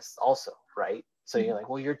business also, right? So you're like,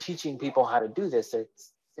 well, you're teaching people how to do this.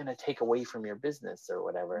 It's going to take away from your business or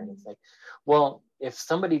whatever. And it's like, well, if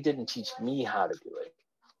somebody didn't teach me how to do it,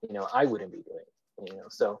 you know, I wouldn't be doing it, you know?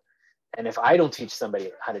 So, and if I don't teach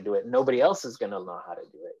somebody how to do it, nobody else is going to know how to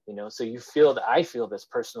do it, you know? So I feel this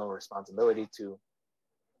personal responsibility to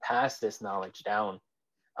pass this knowledge down.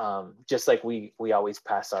 Just like we always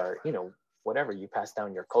pass our, you know, whatever, you pass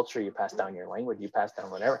down your culture, you pass down your language, you pass down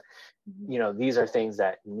whatever, you know, these are things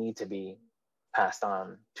that need to be passed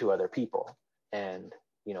on to other people. And,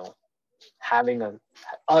 you know,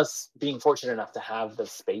 us being fortunate enough to have the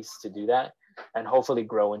space to do that and hopefully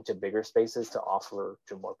grow into bigger spaces to offer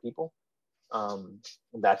to more people.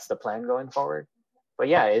 That's the plan going forward. But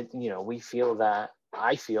yeah, you know, I feel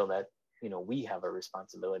that, you know, we have a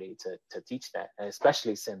responsibility to teach that, and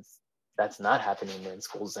especially since that's not happening in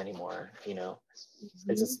schools anymore, you know.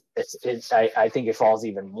 I think it falls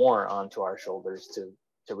even more onto our shoulders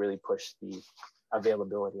to really push the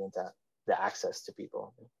availability and the access to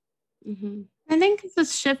people. Mm-hmm. I think it's a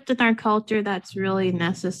shift in our culture that's really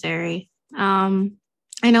necessary.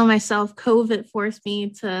 I know myself, COVID forced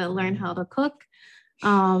me to learn how to cook.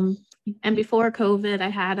 And before COVID, I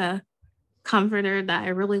had a comforter that I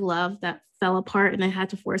really loved that fell apart, and I had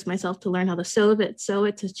to force myself to learn how to sew it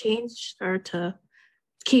to change or to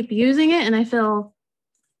keep using it. And I feel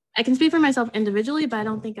I can speak for myself individually, but I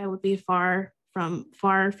don't think I would be far from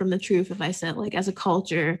the truth if I said, like, as a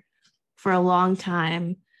culture, for a long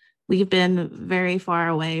time, we've been very far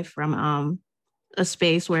away from a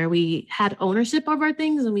space where we had ownership of our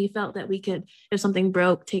things, and we felt that we could, if something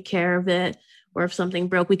broke, take care of it, or if something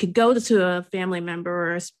broke, we could go to a family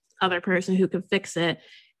member or other person who could fix it.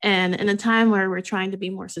 And in a time where we're trying to be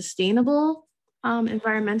more sustainable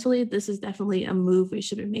environmentally, this is definitely a move we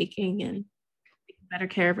should be making and taking better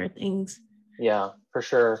care of our things. Yeah, for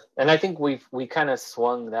sure. And I think we kind of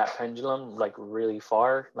swung that pendulum like really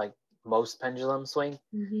far, like most pendulum swing.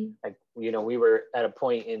 Mm-hmm. Like, you know, we were at a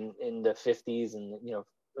point in the 50s and, you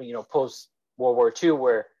know, post World War II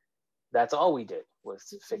where that's all we did was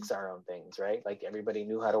to fix our own things, right? Like everybody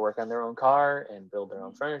knew how to work on their own car and build their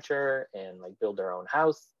own furniture and like build their own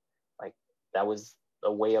house. Like that was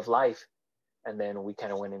a way of life. And then we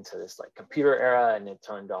kind of went into this like computer era, and it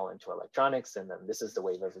turned all into electronics. And then this is the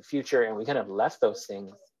wave of the future. And we kind of left those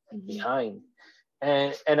things behind.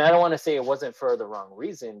 And I don't want to say it wasn't for the wrong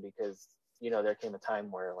reason, because, you know, there came a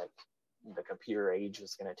time where like the computer age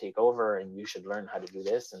was going to take over and you should learn how to do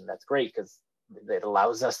this. And that's great because it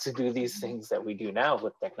allows us to do these things that we do now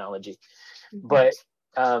with technology. But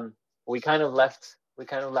we kind of left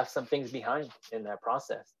some things behind in that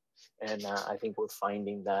process. And I think we're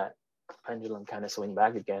finding that pendulum kind of swing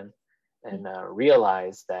back again, and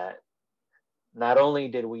realize that not only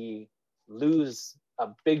did we lose a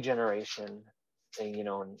big generation, and, you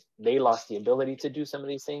know, they lost the ability to do some of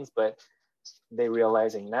these things, but they're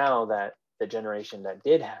realizing now that the generation that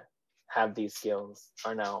did have these skills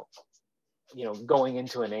are now, you know, going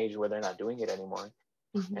into an age where they're not doing it anymore.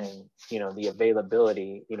 And, you know, the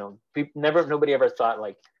availability, you know, nobody ever thought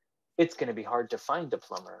like it's going to be hard to find a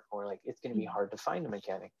plumber, or like it's going to be hard to find a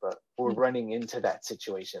mechanic, but we're running into that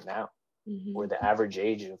situation now where the average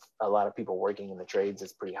age of a lot of people working in the trades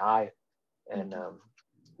is pretty high. And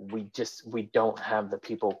we don't have the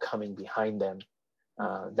people coming behind them.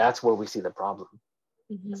 That's where we see the problem.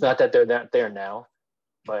 It's not that they're not there now,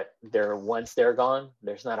 but once they're gone,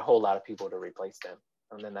 there's not a whole lot of people to replace them.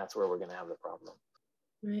 And then that's where we're going to have the problem.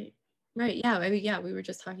 Right. Yeah. I mean, yeah, we were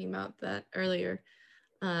just talking about that earlier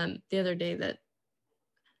the other day, that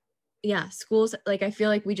schools, like, I feel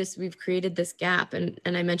like we've created this gap, and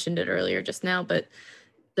I mentioned it earlier just now, but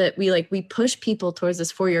that we push people towards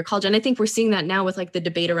this 4-year college. And I think we're seeing that now with like the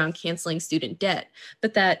debate around canceling student debt,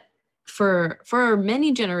 but that for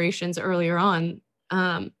many generations earlier on,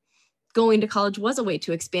 going to college was a way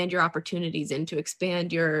to expand your opportunities and to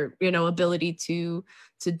expand your, you know, ability to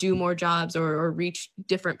do more jobs or reach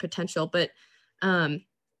different potential. But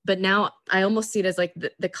but now I almost see it as like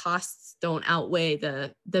the costs don't outweigh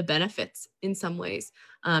the benefits in some ways.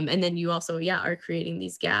 And then you also, are creating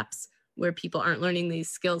these gaps where people aren't learning these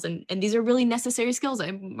skills. And these are really necessary skills.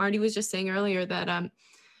 Marty was just saying earlier that,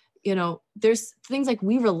 there's things like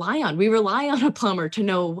we rely on a plumber to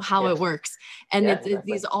know how it works. And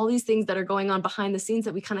it's all these things that are going on behind the scenes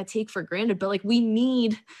that we kind of take for granted, but like we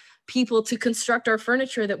need people to construct our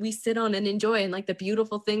furniture that we sit on and enjoy, and like the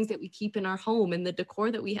beautiful things that we keep in our home and the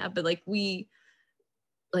decor that we have, but like we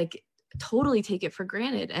like totally take it for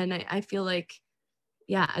granted. And I feel like,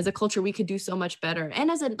 as a culture, we could do so much better.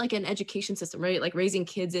 And as an education system, right? Like raising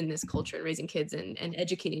kids in this culture and raising kids and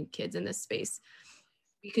educating kids in this space,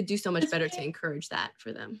 we could do so much better to encourage that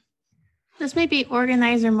for them. This may be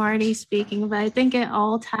organizer Marty speaking, but I think it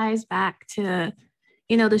all ties back to,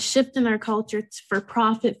 the shift in our culture for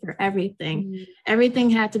profit for everything. Mm-hmm. Everything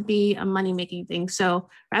had to be a money-making thing. So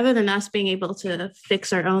rather than us being able to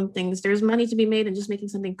fix our own things, there's money to be made in just making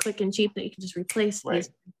something quick and cheap that you can just replace. Right.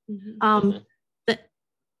 Mm-hmm.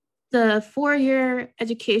 The 4-year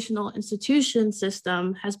educational institution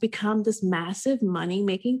system has become this massive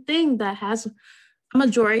money-making thing that has a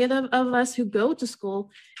majority of us who go to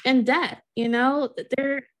school in debt.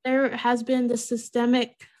 There has been the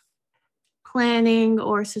systemic planning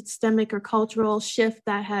or systemic or cultural shift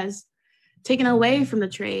that has taken away from the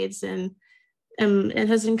trades and it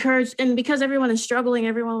has encouraged, and because everyone is struggling,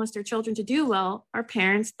 everyone wants their children to do well, our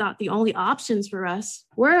parents thought the only options for us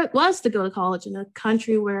was to go to college in a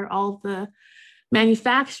country where all the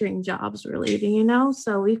manufacturing jobs were leaving,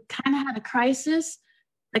 so we kind of had a crisis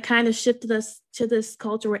that kind of shifted us to this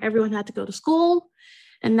culture where everyone had to go to school.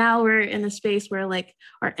 And now we're in a space where like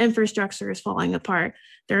our infrastructure is falling apart.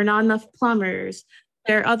 There are not enough plumbers.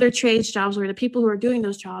 There are other trades jobs where the people who are doing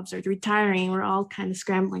those jobs are retiring. We're all kind of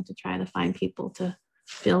scrambling to try to find people to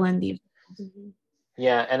fill in these.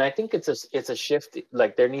 Yeah, and I think it's a shift.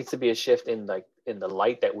 Like there needs to be a shift in the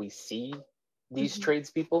light that we see these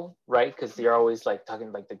tradespeople, right? Because they're always like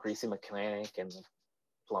talking like the greasy mechanic and the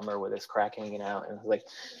plumber with his crack hanging out, and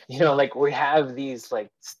like we have these like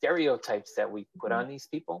stereotypes that we put on these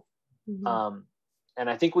people. And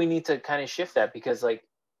I think we need to kind of shift that, because like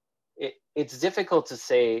it's difficult to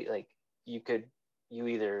say like you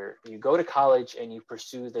go to college and you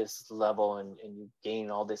pursue this level and you gain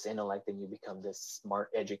all this intellect and you become this smart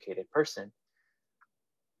educated person,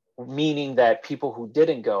 meaning that people who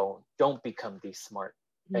didn't go don't become these smart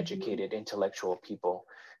educated intellectual people.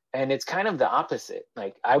 And it's kind of the opposite.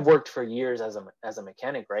 Like I worked for years as a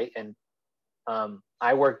mechanic, right? And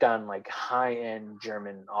I worked on like high-end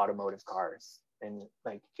German automotive cars. And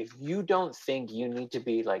like, if you don't think you need to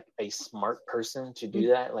be like a smart person to do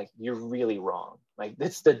that, like you're really wrong. Like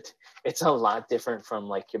it's a lot different from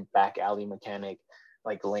like your back alley mechanic,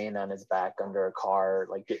 like laying on his back under a car,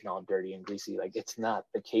 like getting all dirty and greasy. Like it's not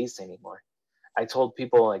the case anymore. I told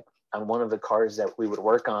people like on one of the cars that we would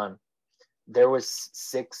work on, there was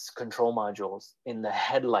 6 control modules in the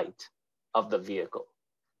headlight of the vehicle,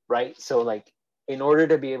 right? So like, in order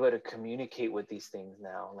to be able to communicate with these things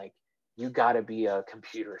now, like you got to be a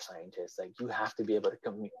computer scientist. Like you have to be able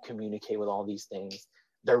to communicate with all these things.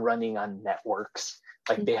 They're running on networks,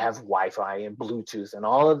 like they have Wi-Fi and Bluetooth and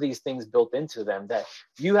all of these things built into them that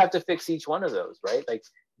you have to fix each one of those, right? Like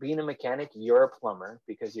being a mechanic, you're a plumber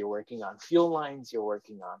because you're working on fuel lines, you're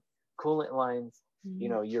working on coolant lines,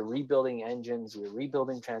 you're rebuilding engines, you're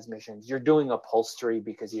rebuilding transmissions, you're doing upholstery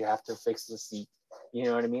because you have to fix the seat. You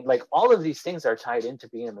know what I mean? Like all of these things are tied into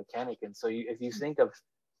being a mechanic. And so if you think of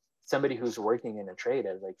somebody who's working in a trade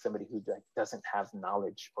as like somebody who like doesn't have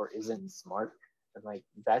knowledge or isn't smart, and like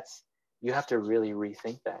you have to really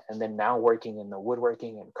rethink that. And then now working in the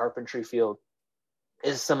woodworking and carpentry field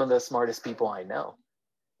is some of the smartest people I know.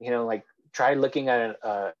 Like try looking at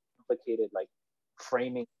a complicated like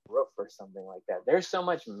framing roof or something like that. There's so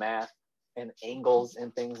much math and angles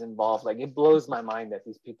and things involved. Like it blows my mind that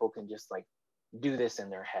these people can just like do this in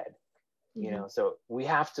their head. So we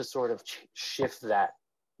have to sort of shift that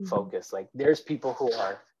focus. Like there's people who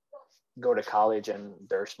go to college and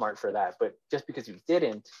they're smart for that, but just because you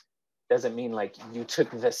didn't doesn't mean like you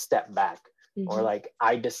took this step back or like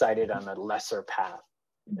I decided on a lesser path.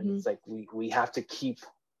 And it's like we have to keep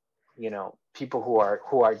people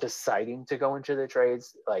who are deciding to go into the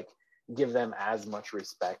trades, like give them as much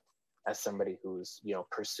respect as somebody who's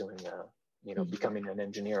pursuing becoming an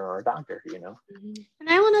engineer or a doctor. And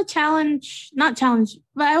I want to not challenge,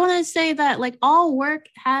 but I want to say that like all work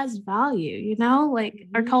has value. Like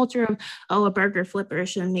our culture of a burger flipper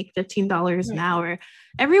should make $15 an hour.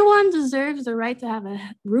 Everyone deserves the right to have a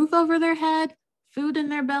roof over their head, food in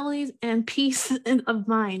their bellies and peace of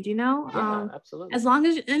mind, you know? Yeah, absolutely. As long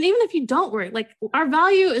as, and even if you don't work, like our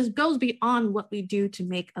value goes beyond what we do to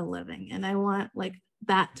make a living. And I want like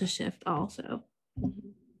that to shift also.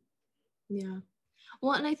 Mhm. Yeah.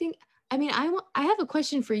 Well, and I have a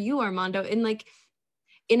question for you, Armando. In like,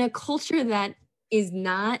 in a culture that is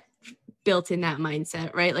not built in that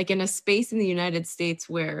mindset, right? Like in a space in the United States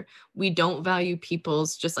where we don't value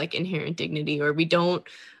people's just like inherent dignity, or we don't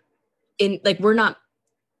we're not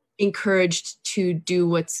encouraged to do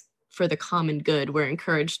what's for the common good. We're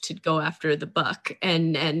encouraged to go after the buck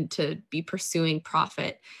and to be pursuing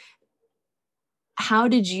profit. How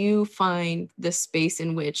did you find the space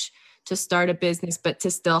in which to start a business, but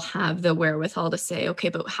to still have the wherewithal to say, okay,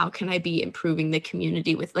 but how can I be improving the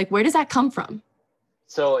community with, like, where does that come from?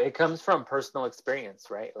 So it comes from personal experience,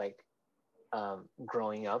 right? Like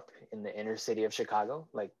growing up in the inner city of Chicago,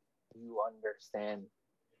 like you understand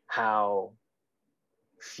how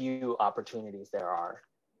few opportunities there are,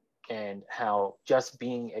 and how just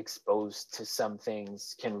being exposed to some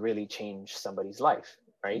things can really change somebody's life,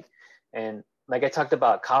 right? And like I talked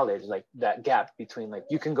about college, like that gap between like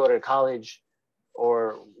you can go to college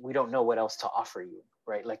or we don't know what else to offer you,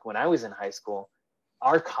 right? Like when I was in high school,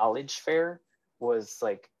 our college fair was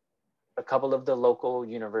like a couple of the local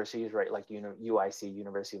universities, right? Like UIC,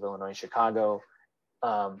 University of Illinois Chicago,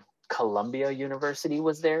 Columbia University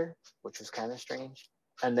was there, which was kind of strange,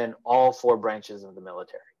 and then all four branches of the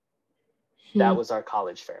military. That was our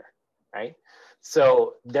college fair, right?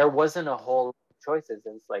 So there wasn't a whole lot of choices.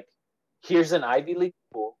 It's like, here's an Ivy League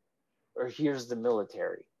school, or here's the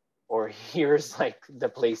military, or here's like the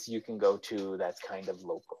place you can go to that's kind of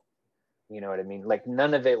local. You know what I mean? Like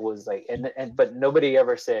none of it was like, but nobody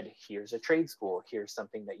ever said, here's a trade school, here's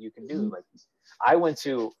something that you can do. Like I went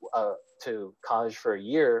to college for a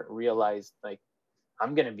year, realized like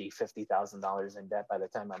I'm gonna be $50,000 in debt by the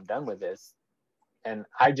time I'm done with this. And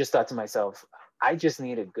I just thought to myself, I just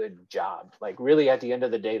need a good job. Like really at the end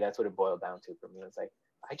of the day, that's what it boiled down to for me. It's like,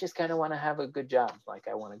 I just kind of want to have a good job. Like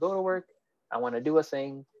I want to go to work, I want to do a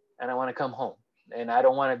thing, and I want to come home. And I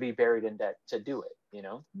don't want to be buried in debt to do it, you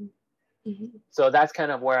know? Mm-hmm. So that's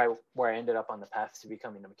kind of where I ended up on the path to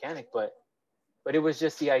becoming a mechanic. But it was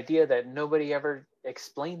just the idea that nobody ever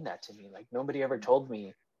explained that to me. Like nobody ever told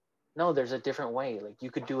me, no, there's a different way. Like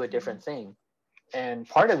you could do a different thing. And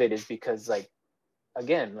part of it is because like,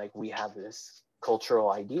 again, like we have this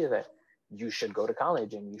cultural idea that you should go to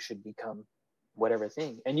college and you should become whatever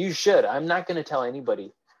thing. And you should. I'm not going to tell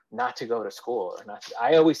anybody not to go to school or not.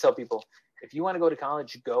 I always tell people, if you want to go to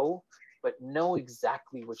college, go, but know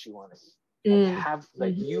exactly what you want to do.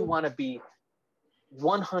 Like you want to be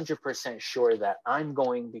 100% sure that I'm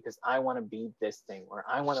going because I want to be this thing, or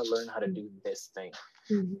I want to learn how to do this thing.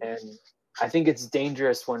 And I think it's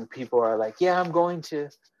dangerous when people are like, yeah, I'm going to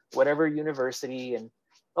whatever university, and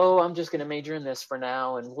oh, I'm just going to major in this for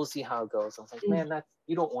now and we'll see how it goes. I was like, man,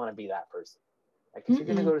 you don't want to be that person. Like if you're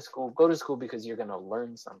going to go to school because you're going to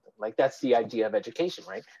learn something. Like that's the idea of education,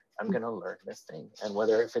 right? I'm going to learn this thing. And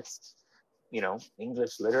whether if it's, you know,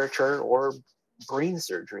 English literature or brain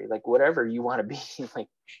surgery, like whatever you want to be, like,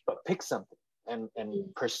 but pick something and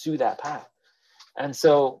pursue that path. And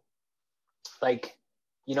so like,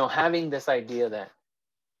 you know, having this idea that,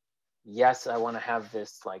 yes, I want to have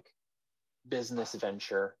this like business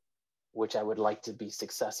venture, which I would like to be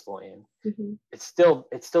successful in. It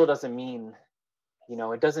still doesn't mean, you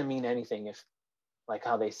know, it doesn't mean anything if, like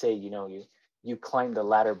how they say, you know, you climb the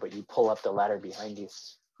ladder, but you pull up the ladder behind you.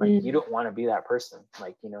 Like you don't want to be that person.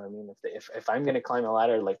 Like, you know what I mean? If I'm going to climb a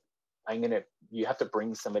ladder, like you have to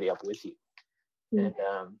bring somebody up with you.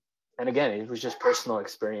 And again, it was just personal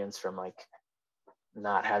experience from like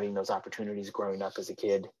not having those opportunities growing up as a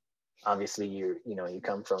kid. Obviously you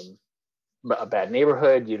come from a bad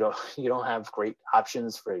neighborhood. You don't have great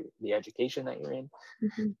options for the education that you're in.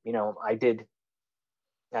 You know,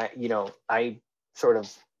 I sort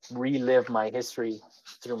of relive my history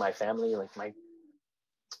through my family. Like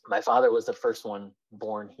my father was the first one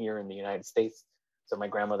born here in the United States. So my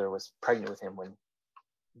grandmother was pregnant with him when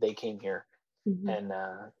they came here. And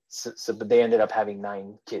but they ended up having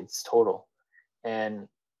 9 kids total. And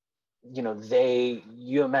you know,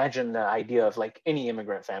 you imagine the idea of like any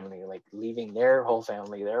immigrant family, like leaving their whole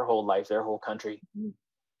family, their whole life, their whole country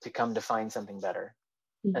to come to find something better.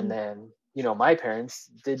 And then, you know, my parents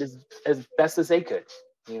did as best as they could.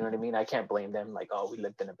 You know what I mean? I can't blame them. Like, oh, we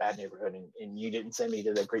lived in a bad neighborhood and you didn't send me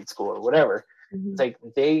to the great school or whatever. It's like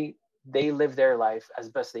they lived their life as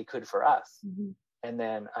best they could for us. And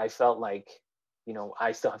then I felt like, you know,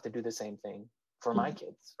 I still have to do the same thing for my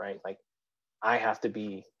kids, right? Like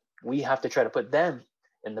we have to try to put them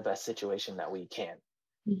in the best situation that we can,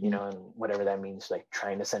 Mhm. you know, and whatever that means, like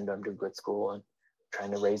trying to send them to good school and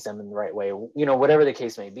trying to raise them in the right way, you know, whatever the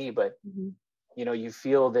case may be. But, Mhm. you know, you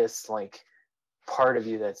feel this like part of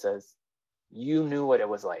you that says, you knew what it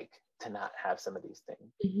was like to not have some of these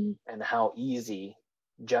things, Mhm. and how easy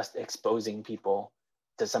just exposing people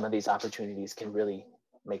to some of these opportunities can really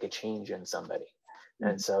make a change in somebody.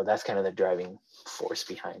 And Mhm. so that's kind of the driving force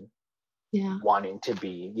behind Yeah. wanting to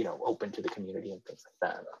be, you know, open to the community and things like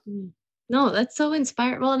that. Mm. No, that's so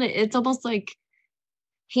inspiring. Well, and it's almost like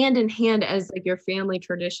hand in hand as like your family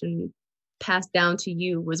tradition passed down to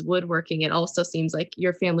you was woodworking. It also seems like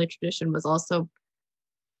your family tradition was also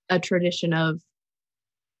a tradition of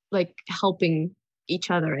like helping each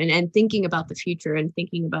other and thinking about the future and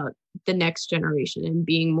thinking about the next generation and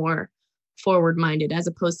being more forward minded as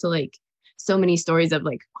opposed to like so many stories of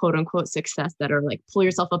like quote unquote success that are like pull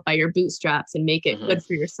yourself up by your bootstraps and make it Hmm. good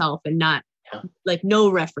for yourself and not Yeah. like no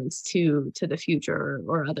reference to the future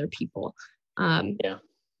or other people. Yeah.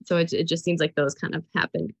 So it just seems like those kind of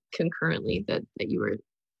happened concurrently that you were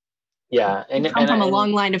Yeah. you come from a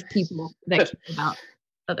long line of people that care about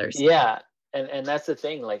others. Yeah. And that's the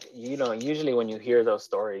thing, like, you know, usually when you hear those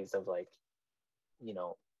stories of like, you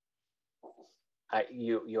know,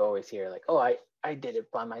 you always hear like, oh, I did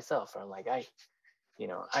it by myself, or like you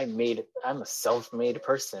know, I'm a self-made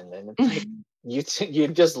person, and it's like you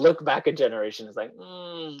just look back a generation, it's like,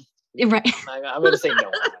 Right. I'm gonna say no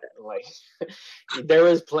on that. Like, there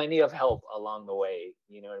was plenty of help along the way,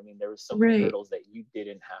 you know what I mean? There was so many Right. hurdles that you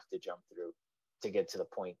didn't have to jump through to get to the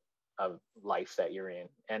point of life that you're in,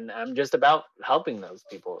 and I'm just about helping those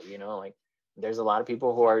people, you know, like there's a lot of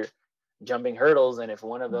people who are jumping hurdles, and if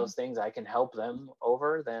one of those things I can help them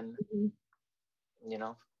over, then, Mhm. you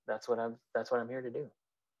know, that's what I'm here to do.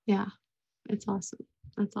 Yeah, it's awesome.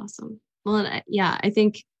 That's awesome. Well, and yeah, I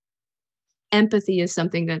think empathy is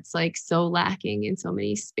something that's like so lacking in so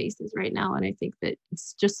many spaces right now. And I think that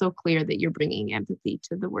it's just so clear that you're bringing empathy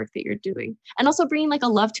to the work that you're doing and also bringing like a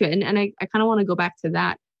love to it. And I kind of want to go back to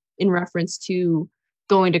that in reference to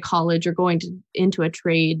going to college or going into a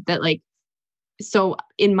trade that like, so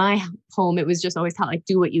in my home, it was just always taught like,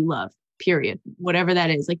 do what you love, period. Whatever that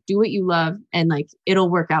is, like, do what you love and like, it'll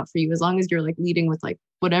work out for you as long as you're like leading with like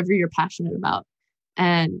whatever you're passionate about.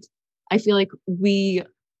 And I feel like we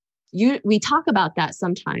talk about that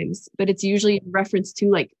sometimes, but it's usually in reference to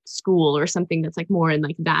like school or something that's like more in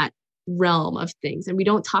like that realm of things. And we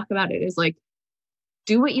don't talk about it as like,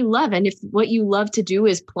 do what you love. And if what you love to do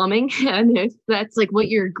is plumbing, and if that's like what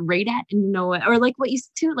you're great at, and you know what, or like what you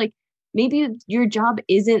do, like maybe your job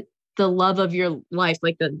isn't the love of your life,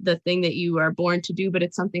 like the thing that you are born to do, but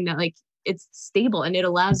it's something that like it's stable and it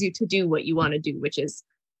allows you to do what you want to do, which is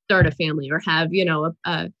start a family or have, you know,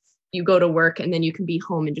 you go to work and then you can be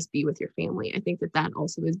home and just be with your family. I think that that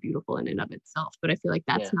also is beautiful in and of itself, but I feel like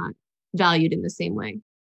that's Yeah. not valued in the same way.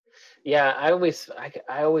 Yeah, I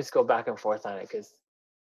always go back and forth on it, because,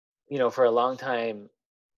 you know, for a long time,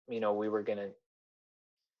 you know, we were gonna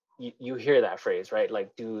you hear that phrase, right?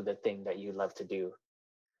 Like, do the thing that you love to do.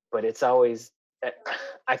 But it's always, eh,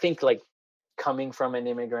 I think, like, coming from an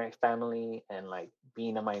immigrant family and like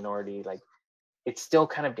being a minority, like, it's still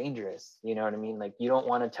kind of dangerous, you know what I mean? Like, you don't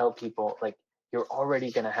want to tell people like you're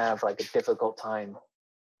already going to have like a difficult time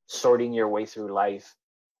sorting your way through life,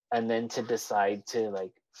 and then to decide to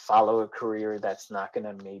like follow a career that's not going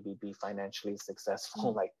to maybe be financially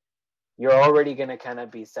successful. Like, you're already going to kind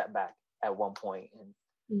of be set back at one point. And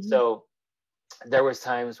Mhm. so there was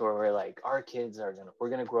times where we're like, our kids we're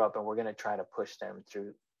gonna grow up and we're gonna try to push them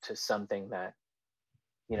through to something that,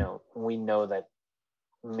 you know, we know that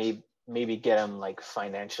maybe get them like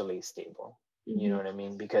financially stable, you know Mhm. what I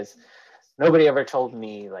mean? Because nobody ever told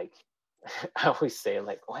me like, I always say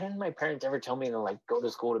like, why didn't my parents ever tell me to like go to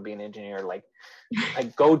school to be an engineer? Like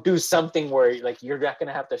go do something where like you're not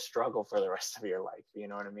gonna have to struggle for the rest of your life, you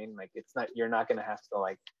know what I mean? Like, you're not gonna have to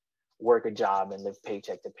like work a job and live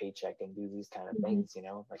paycheck to paycheck and do these kind of Mhm. things, you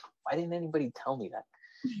know? Like, why didn't anybody tell me that?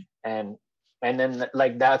 And then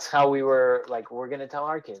like that's how we were like, we're gonna tell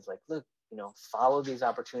our kids like, look, you know, follow these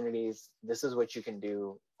opportunities, this is what you can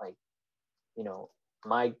do. Like, you know,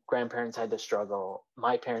 my grandparents had to struggle,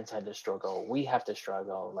 my parents had to struggle, we have to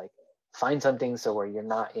struggle. Like, find something so where you're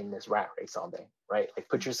not in this rat race all day, right? Like,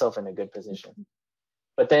 put yourself in a good position.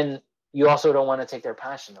 But then you also don't want to take their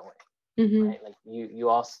passion away, Mhm. right? Like, you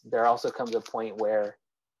also, there also comes a point where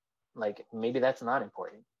like maybe that's not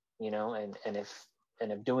important, you know? And if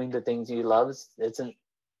doing the things you love isn't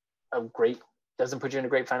a great, doesn't put you in a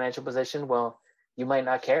great financial position, well, you might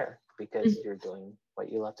not care because Mhm. you're doing what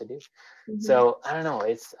you love to do. Mhm. So I don't know,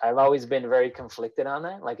 I've always been very conflicted on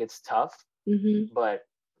that. Like, it's tough, Mhm. but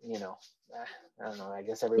you know, I don't know, I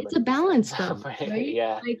guess It's everybody a balance though, right?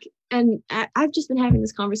 yeah. Like, and I've just been having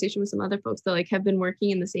this conversation with some other folks that like have been working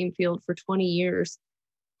in the same field for 20 years,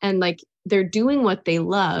 and like they're doing what they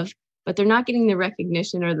love, but they're not getting the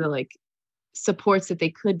recognition or the like supports that they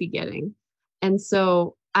could be getting. And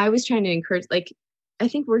so I was trying to encourage, like, I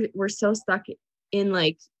think we're so stuck in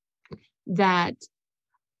like that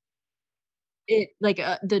it like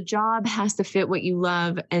the job has to fit what you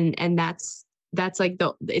love, and that's like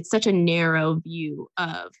it's such a narrow view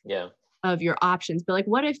Yeah. of your options. But like,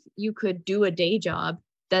 what if you could do a day job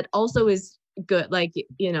that also is good, like,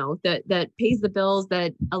 you know, that pays the bills,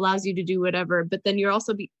 that allows you to do whatever, but then you're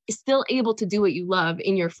also still able to do what you love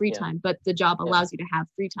in your free Yeah. time, but the job Yeah. allows you to have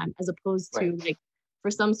free time, as opposed to Right. like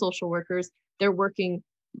for some social workers, they're working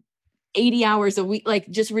 80 hours a week, like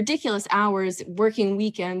just ridiculous hours, working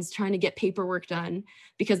weekends, trying to get paperwork done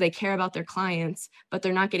because they care about their clients, but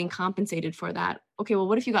they're not getting compensated for that. Okay, well,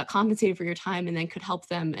 what if you got compensated for your time and then could help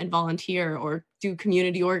them and volunteer or do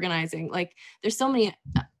community organizing? Like, there's so many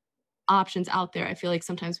options out there. I feel like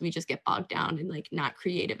sometimes we just get bogged down and like not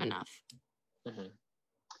creative enough. Mm-hmm.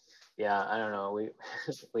 Yeah, I don't know.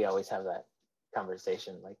 We always have that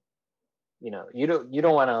conversation. Like, you know, you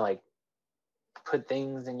don't want to like put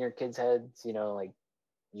things in your kids' heads, you know, like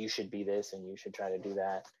you should be this and you should try to do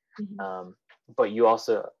that. Mhm. But you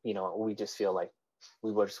also, you know, we just feel like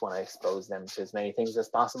we would just want to expose them to as many things as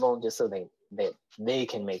possible, just so they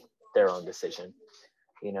can make their own decision.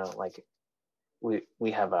 You know, like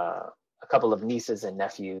we have a couple of nieces and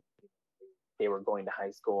nephews. They were going to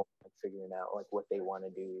high school, like figuring out like what they want to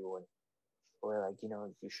do, and we're like, you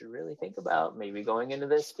know, you should really think about maybe going into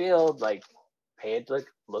this field. Like, pay it,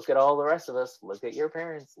 look at all the rest of us, look at your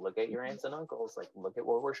parents, look at your aunts and uncles, like look at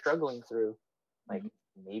what we're struggling through. Like,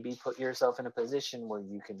 maybe put yourself in a position where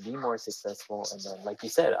you can be more successful, and then, like you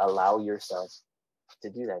said, allow yourself to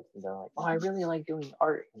do that. You know, like, oh, I really like doing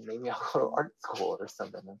art, and maybe I'll go to art school or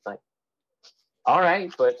something. It's like, all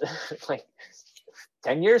right, but like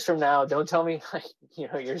 10 years from now, don't tell me like, you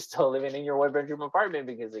know, you're still living in your 1 bedroom apartment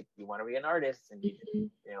because like you want to be an artist, and Mhm.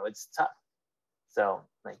 you know, it's tough. So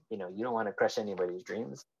like, you know, you don't want to crush anybody's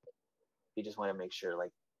dreams. You just want to make sure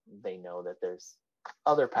like they know that there's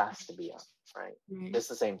other paths to be on, right? Right. It's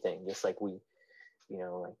the same thing. Just like we, you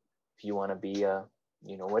know, like if you want to be a,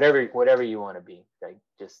 you know, whatever you want to be, like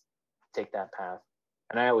just take that path.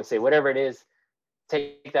 And I always say, whatever it is,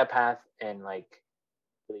 take that path and like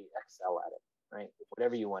really excel at it, right?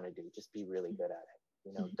 Whatever you want to do, just be really good at it.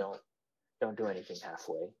 You know, don't do anything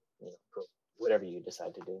halfway. You know, whatever you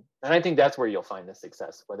decide to do. And I think that's where you'll find the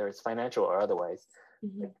success, whether it's financial or otherwise.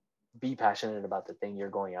 Mhm. Like, be passionate about the thing you're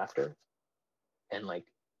going after, and like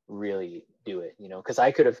really do it. You know, because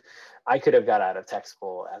I could have got out of tech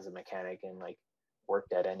school as a mechanic and like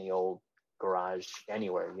worked at any old garage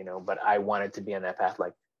anywhere. You know, but I wanted to be on that path.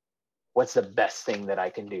 Like, what's the best thing that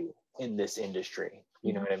I can do in this industry?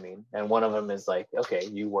 You know what I mean? And one of them is like, okay,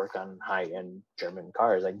 you work on high-end German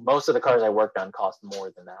cars. Like, most of the cars I worked on cost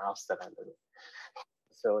more than the house that I live in.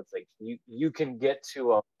 So it's like you can get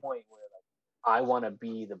to a point where like, I want to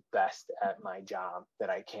be the best at my job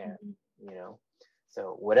that I can, you know.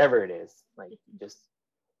 So whatever it is, like, just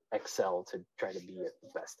excel to try to be the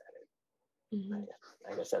best at it. Mhm.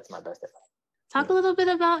 I guess that's my best advice. Talk a little bit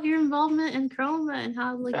about your involvement in Chroma and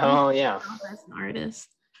how like you Oh yeah. yourself as an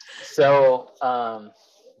artist. So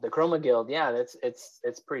the Chroma Guild, yeah,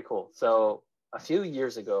 it's pretty cool. So a few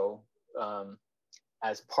years ago,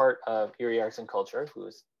 as part of Erie Arts and Culture,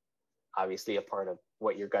 who's obviously a part of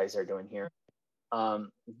what you guys are doing here,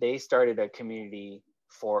 they started a community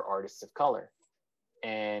for artists of color,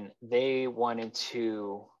 and they wanted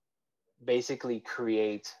to basically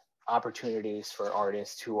create opportunities for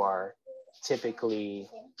artists who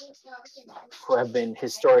have been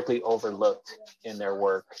historically overlooked in their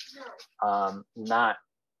work, not,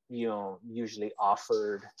 you know, usually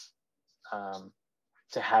offered,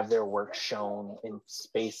 to have their work shown in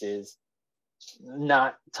spaces,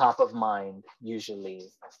 not top of mind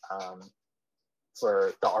usually,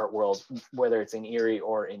 for the art world, whether it's in Erie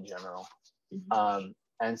or in general.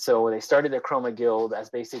 And so they started the Chroma Guild as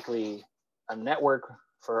basically a network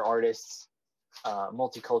for artists,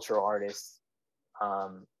 multicultural artists,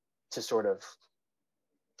 to sort of,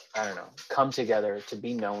 I don't know, come together, to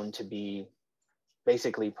be known, to be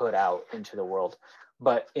basically put out into the world,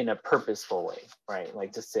 but in a purposeful way, right?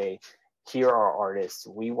 Like, to say, here are artists.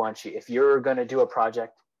 We want you, if you're going to do a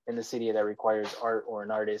project in the city that requires art or an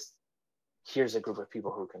artist, here's a group of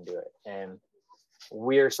people who can do it. And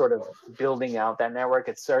we're sort of building out that network.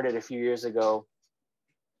 It started a few years ago.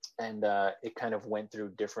 and it kind of went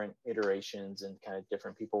through different iterations, and kind of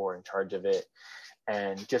different people were in charge of it.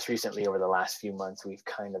 And just recently, over the last few months, we've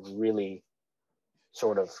kind of really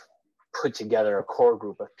sort of put together a core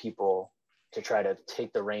group of people to try to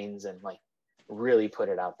take the reins and like really put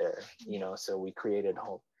it out there, you know. So we created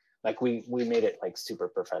whole, like we made it like super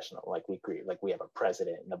professional. Like we have a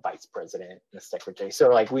president and a vice president and a secretary. So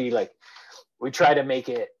like we try to make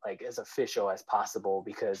it like as official as possible,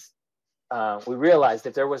 because we realized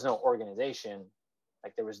if there was no organization,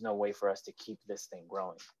 like there was no way for us to keep this thing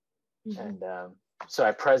growing. And so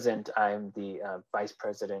at present, I'm the vice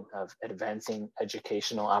president of Advancing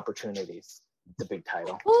Educational Opportunities. It's a big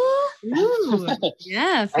title. Ooh,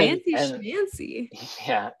 yeah, fancy and schmancy.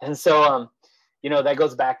 yeah, and so you know, that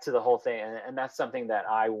goes back to the whole thing, and that's something that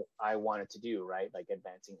I wanted to do, right? Like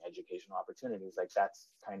advancing educational opportunities, like that's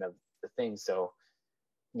kind of the thing. So,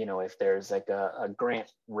 you know, if there's like a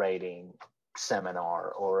grant writing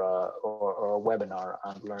seminar or a webinar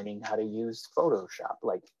on learning how to use Photoshop,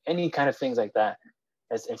 like any kind of things like that,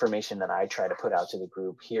 as information that I try to put out to the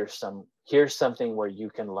group. Here's something where you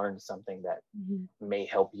can learn something that may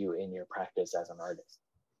help you in your practice as an artist.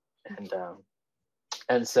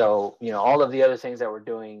 And so, you know, all of the other things that we're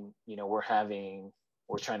doing, you know, we're trying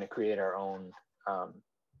to create our own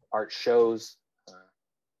art shows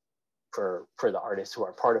for the artists who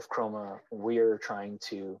are part of Chroma. We're trying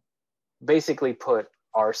to basically put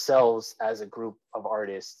ourselves as a group of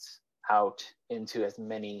artists out into as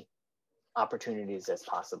many opportunities as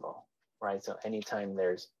possible, right? So anytime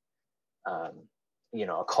there's you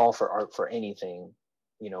know, a call for art for anything,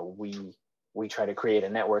 you know, we try to create a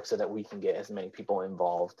network so that we can get as many people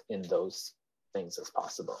involved in those things as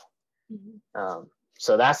possible.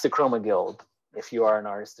 So that's the Chroma Guild. If you are an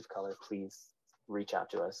artist of color, please reach out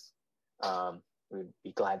to us. We'd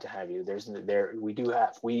be glad to have you.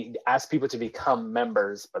 We ask people to become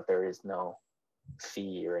members, but there is no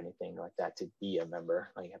fee or anything like that to be a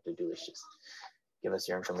member. All you have to do is just give us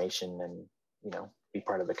your information and, you know, be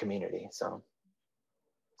part of the community. So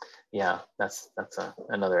yeah, that's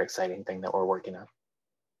another exciting thing that we're working on.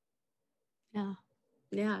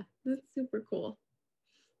 Yeah, that's super cool.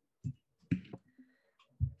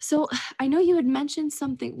 So I know you had mentioned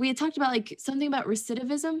something, we had talked about like something about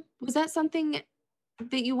recidivism. Was that something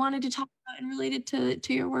that you wanted to talk about and related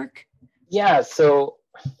to your work? Yeah, so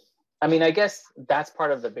I mean, I guess that's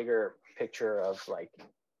part of the bigger picture of like,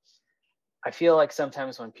 I feel like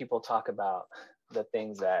sometimes when people talk about the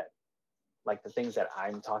things that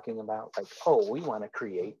I'm talking about, like, oh, we want to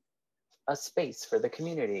create a space for the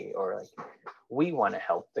community, or like, we want to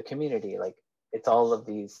help the community. Like, it's all of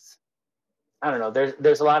these, I don't know,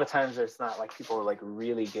 there's a lot of times there's not like people are like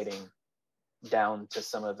really getting down to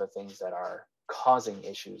some of the things that are causing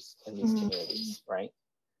issues in these communities, right?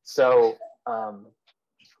 So,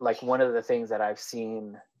 like one of the things that I've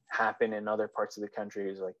seen happen in other parts of the country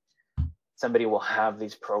is like somebody will have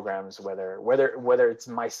these programs, whether it's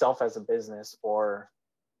myself as a business or,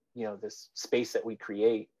 you know, this space that we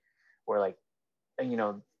create, where like, you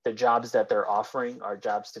know, the jobs that they're offering are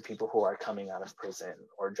jobs to people who are coming out of prison,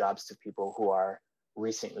 or jobs to people who are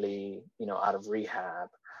recently, you know, out of rehab,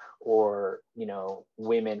 or, you know,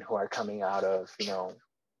 women who are coming out of, you know,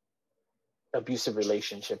 abusive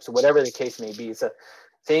relationships, whatever the case may be. So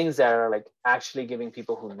things that are like actually giving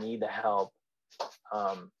people who need the help,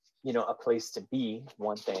 you know, a place to be,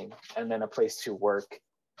 one thing, and then a place to work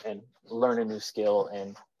and learn a new skill,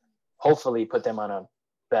 and hopefully put them on a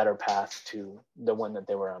better path to the one that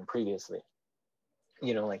they were on previously.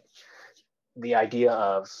 You know, like the idea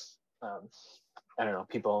of, I don't know,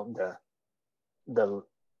 people, the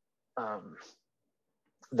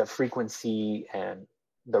frequency and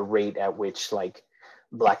the rate at which like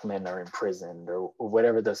Black men are imprisoned, or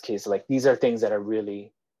whatever those cases, like these are things that are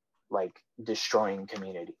really like destroying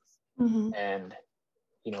communities. And,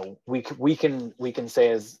 you know, we can say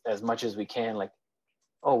as much as we can, like,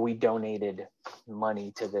 oh, we donated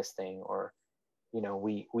money to this thing, or, you know,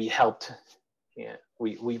 we helped, yeah,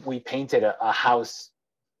 we painted a house,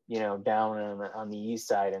 you know, down on the east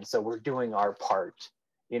side, and so we're doing our part,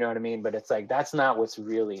 you know what I mean? But it's like, that's not what's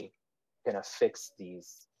really gonna fix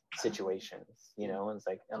these situations, you know? And it's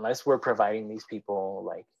like, unless we're providing these people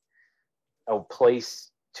like a place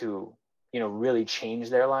to, you know, really change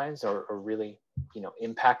their lives, or really, you know,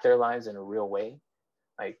 impact their lives in a real way,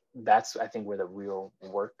 like that's, I think, where the real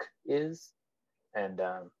work is. And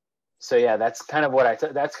so yeah, that's kind of what I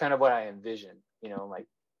envision, you know, like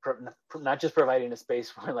not just providing a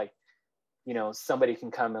space where like, you know, somebody can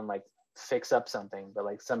come and like fix up something, but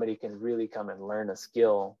like somebody can really come and learn a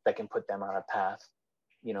skill that can put them on a path,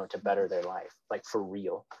 you know, to better their life, like for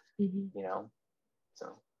real, you know.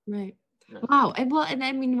 So Right. No. Wow. And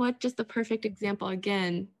I mean, what just the perfect example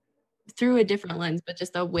again, through a different lens, but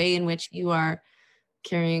just a way in which you are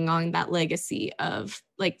carrying on that legacy of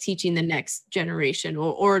like teaching the next generation,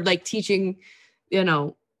 or like teaching, you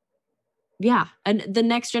know, yeah, and the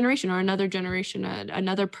next generation or another generation,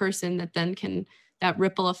 another person that then can, that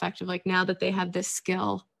ripple effect of like, now that they have this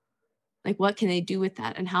skill, like what can they do with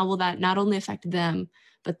that, and how will that not only affect them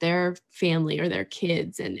but their family or their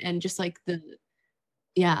kids, and just like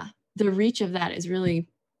yeah, the reach of that is really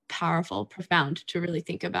powerful, profound to really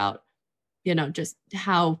think about, you know, just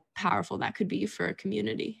how powerful that could be for a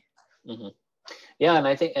community. Mm-hmm. Yeah, and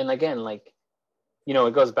I think, and again, like, you know,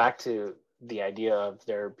 it goes back to the idea of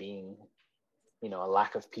there being, you know, a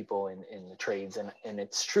lack of people in the trades, and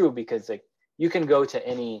it's true, because like you can go to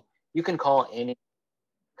any, you can call any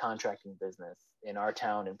contracting business in our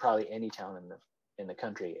town, and probably any town in the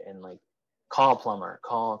country, and like call a plumber,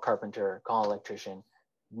 call a carpenter, call an electrician.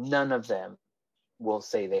 None of them will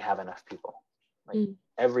say they have enough people. Like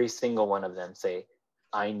every single one of them say,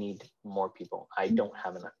 I need more people, I don't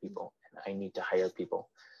have enough people, and I need to hire people.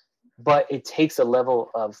 But it takes a level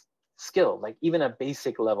of skill, like even a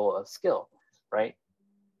basic level of skill, right?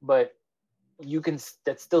 But you can,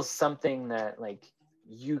 that's still something that like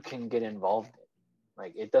you can get involved in.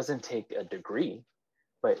 Like it doesn't take a degree,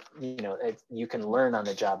 but you know, you can learn on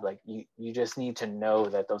the job. Like you just need to know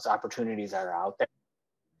that those opportunities are out there.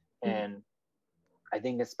 And I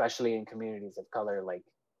think especially in communities of color, like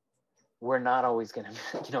we're not always going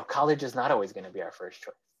to, you know, college is not always going to be our first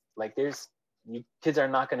choice. Like kids are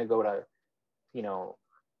not going to go to, you know,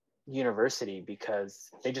 university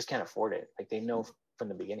because they just can't afford it. Like they know from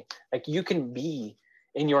the beginning, like you can be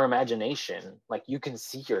in your imagination, like you can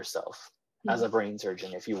see yourself as a brain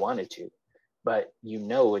surgeon if you wanted to, but you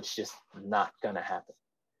know, it's just not going to happen,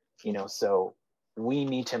 you know? So we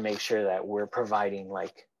need to make sure that we're providing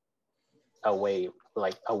like a way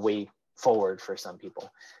forward for some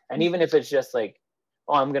people. And even if it's just like,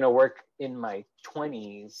 oh, I'm going to work in my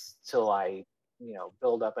 20s till I, you know,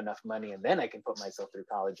 build up enough money, and then I can put myself through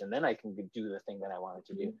college, and then I can do the thing that I wanted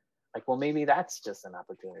to do. Like, well, maybe that's just an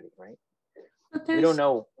opportunity, right? We don't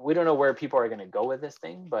know where people are going to go with this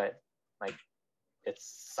thing, but like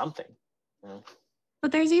it's something, you know?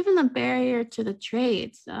 But there's even a barrier to the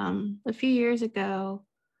trades. A few years ago,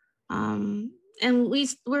 and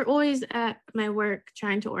we're always at my work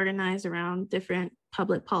trying to organize around different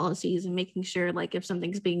public policies and making sure, like, if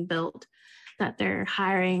something's being built, that they're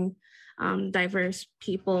hiring diverse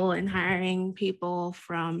people and hiring people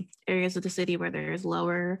from areas of the city where there's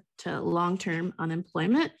lower to long-term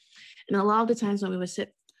unemployment. And a lot of the times when we would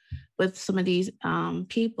sit with some of these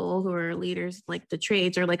people who are leaders, like the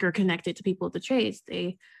trades, or like are connected to people with the trades,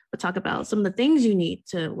 they would talk about some of the things you need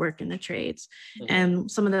to work in the trades.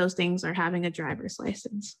 And some of those things are having a driver's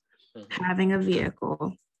license, having a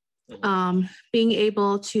vehicle, being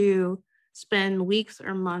able to spend weeks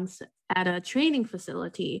or months at a training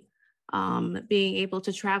facility, being able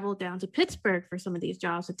to travel down to Pittsburgh for some of these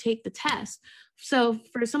jobs to take the test. So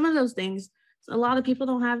for some of those things, a lot of people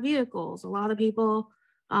don't have vehicles. A lot of people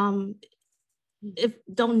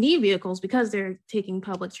don't need vehicles because they're taking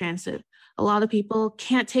public transit. A lot of people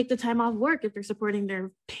can't take the time off work if they're supporting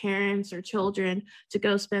their parents or children to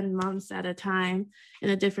go spend months at a time in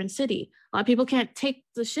a different city. A lot of people can't take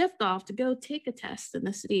the shift off to go take a test in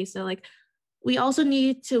the city. So like, we also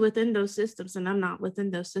need to, within those systems, and I'm not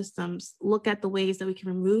within those systems, look at the ways that we can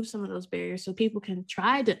remove some of those barriers so people can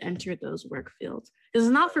try to enter those work fields. It's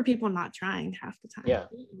not for people not trying half the time. Yeah,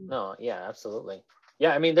 no, yeah, absolutely.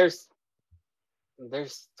 Yeah, I mean, there's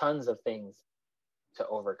tons of things to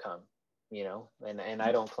overcome, you know, and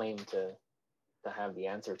I don't claim to have the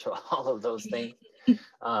answer to all of those things.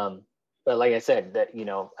 But like I said, that, you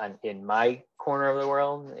know, in my corner of the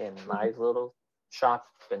world, in my little shop,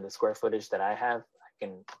 in the square footage that I have,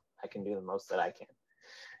 I can do the most that I can,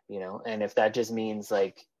 you know. And if that just means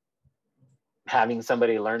like having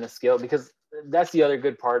somebody learn a skill, because that's the other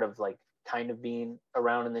good part of like kind of being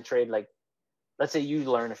around in the trade. Like, let's say you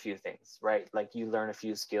learn a few things, right? Like you learn a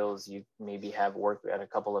few skills, you maybe have worked at a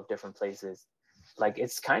couple of different places. Like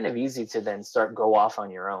it's kind of easy to then go off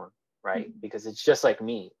on your own, right? Because it's just like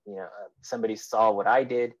me, you know, somebody saw what I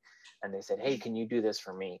did and they said, hey, can you do this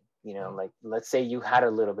for me? You know, like, let's say you had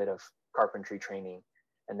a little bit of carpentry training,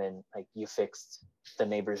 and then like you fixed the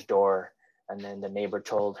neighbor's door, and then the neighbor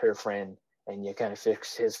told her friend, and you kind of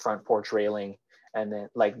fixed his front porch railing. And then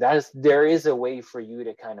like there is a way for you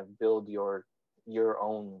to kind of build your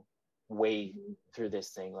own way through this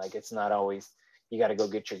thing. Like it's not always, you got to go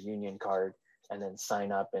get your union card and then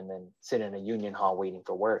sign up and then sit in a union hall waiting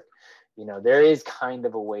for work. You know, there is kind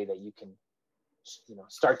of a way that you can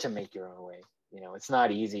start to make your own way. It's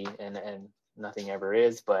not easy, and nothing ever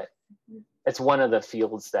is, but it's one of the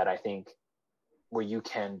fields that I think where you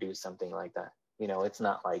can do something like that. It's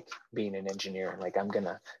not like being an engineer, like I'm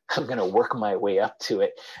gonna work my way up to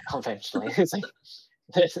it eventually. It's like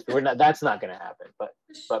that's not gonna happen.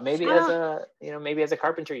 But maybe maybe as a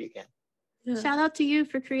carpenter you can. Shout out to you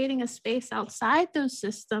for creating a space outside those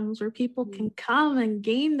systems where people can come and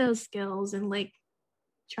gain those skills and like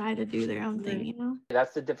try to do their own thing,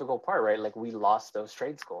 That's the difficult part, right? Like we lost those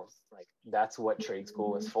trade schools. Like that's what trade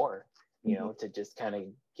school is for, to just kind of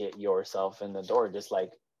get yourself in the door, just like,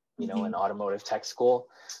 an automotive tech school.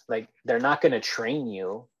 Like they're not going to train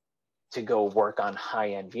you to go work on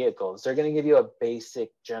high-end vehicles. They're going to give you a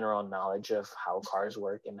basic general knowledge of how cars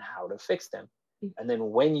work and how to fix them. And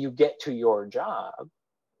then when you get to your job,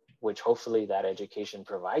 which hopefully that education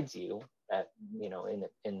provides you at,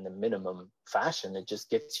 in the minimum fashion, it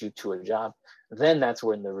just gets you to a job. Then that's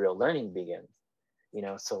when the real learning begins,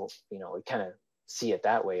 so, we kind of see it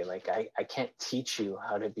that way. Like I can't teach you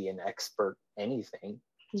how to be an expert anything,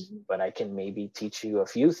 but I can maybe teach you a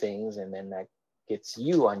few things, and then that gets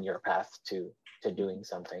you on your path to doing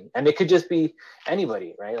something. And it could just be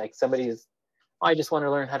anybody, right? Like I just want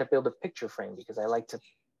to learn how to build a picture frame because I like to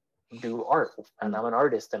do art and I'm an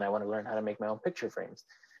artist and I want to learn how to make my own picture frames.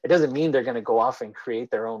 It doesn't mean they're going to go off and create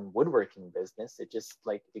their own woodworking business. It just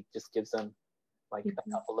gives them like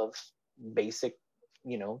a couple of basic,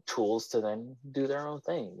 tools to then do their own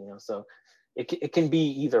thing, so it can be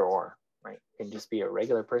either or, right? It can just be a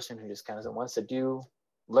regular person who just kind of wants to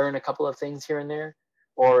learn a couple of things here and there,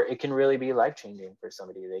 or it can really be life-changing for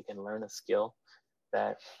somebody. They can learn a skill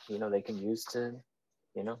that, they can use to,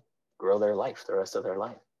 grow their life, the rest of their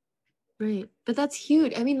life. Right. But that's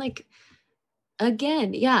huge. I mean, like,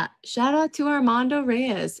 again, shout out to Armando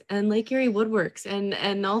Reyes and Lake Erie Woodworks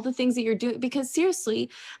and all the things that you're doing, because seriously,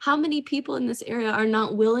 how many people in this area are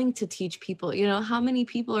not willing to teach people? How many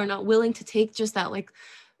people are not willing to take just that, like,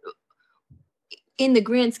 in the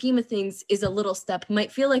grand scheme of things, is a little step,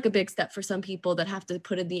 might feel like a big step for some people that have to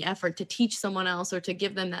put in the effort to teach someone else or to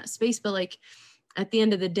give them that space. But like, at the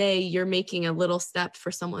end of the day, you're making a little step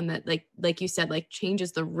for someone that, like you said, like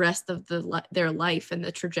changes the rest of their life and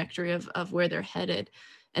the trajectory of where they're headed,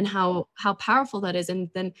 and how powerful that is. And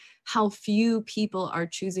then how few people are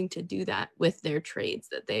choosing to do that with their trades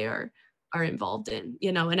that they are involved in,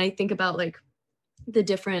 and I think about like the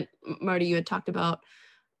different, Marty, you had talked about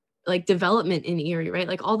like development in Erie, right?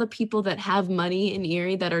 Like all the people that have money in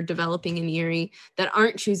Erie that are developing in Erie that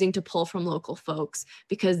aren't choosing to pull from local folks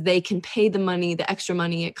because they can pay the extra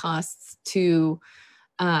money it costs to,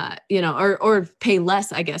 or pay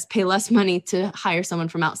less, pay less money to hire someone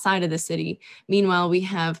from outside of the city. Meanwhile, we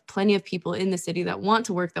have plenty of people in the city that want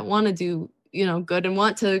to work, that want to do, good, and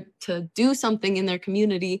want to do something in their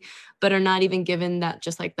community, but are not even given that,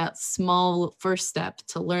 just like that small first step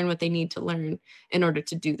to learn what they need to learn in order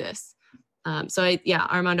to do this. So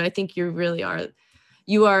Armando, I think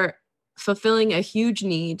you are fulfilling a huge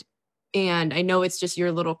need. And I know it's just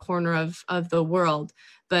your little corner of the world,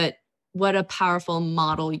 but what a powerful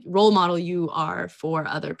role model you are for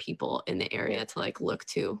other people in the area to like look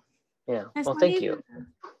to. Yeah. Well, thank you.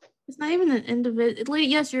 It's not even an individual.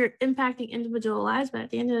 Yes, you're impacting individual lives, but at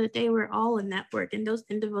the end of the day, we're all a network, and those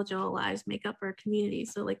individual lives make up our community.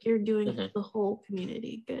 So like you're doing the whole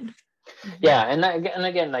community good. Yeah. And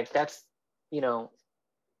again, like that's,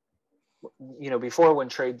 before, when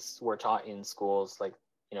trades were taught in schools, like,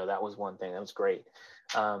 that was one thing that was great.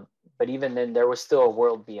 But even then there was still a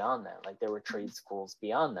world beyond that. Like there were trade schools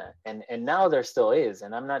beyond that. And now there still is.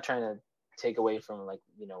 And I'm not trying to take away from, like,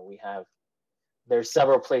 there's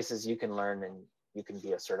several places you can learn, and you can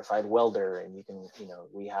be a certified welder, and you can,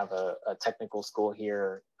 we have a technical school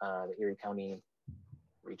here, the Erie County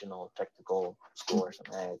Regional Technical School or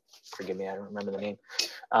something. Forgive me, I don't remember the name.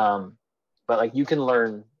 But like you can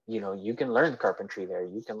learn, you can learn carpentry there.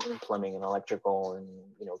 You can learn plumbing and electrical and,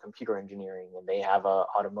 computer engineering, and they have a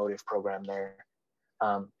automotive program there.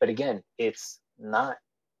 But again, it's not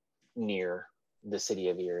near the city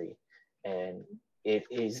of Erie, and it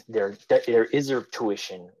is there is a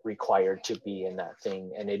tuition required to be in that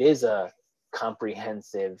thing, and it is a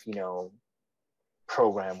comprehensive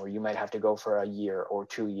program where you might have to go for a year or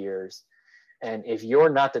 2 years. And if you're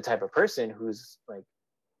not the type of person who's like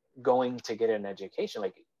going to get an education,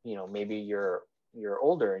 like maybe you're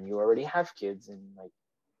older and you already have kids, and like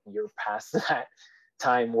you're past that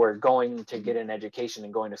time where going to get an education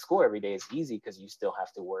and going to school every day is easy because you still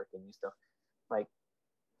have to work, and you still, like,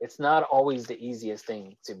 it's not always the easiest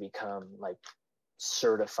thing to become like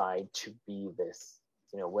certified to be this,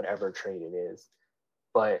 whatever trade it is.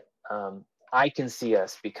 But I can see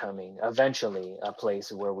us becoming eventually a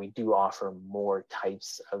place where we do offer more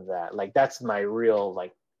types of that. Like that's my real,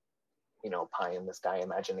 like, pie in the sky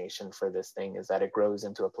imagination for this thing, is that it grows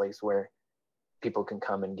into a place where people can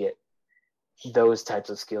come and get those types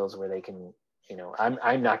of skills where they can,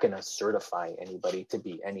 I'm not going to certify anybody to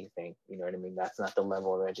be anything, you know what I mean? That's not the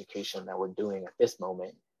level of education that we're doing at this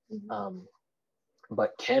moment.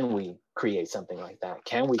 But can we create something like that?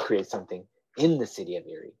 Can we create something in the city of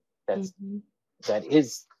Erie that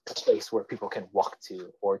is a place where people can walk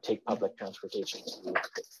to or take public transportation to,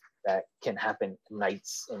 that can happen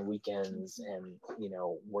nights and weekends and,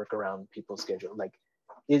 work around people's schedule? Like,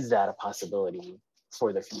 is that a possibility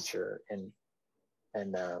for the future? And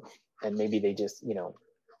maybe they just,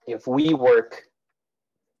 if we work,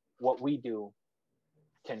 what we do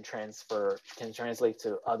can translate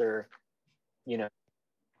to other,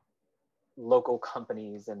 local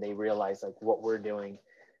companies, and they realize like what we're doing.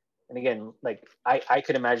 And again, like I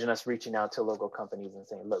could imagine us reaching out to local companies and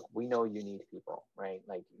saying, look, we know you need people, right?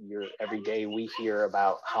 Like every day we hear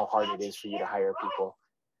about how hard it is for you to hire people.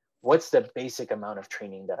 What's the basic amount of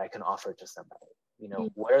training that I can offer to somebody?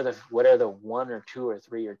 What are the 1 or 2 or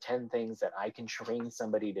 3 or 10 things that I can train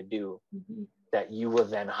somebody to do that you will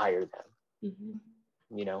then hire them?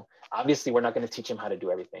 Obviously we're not going to teach them how to do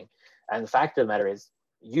everything. And the fact of the matter is,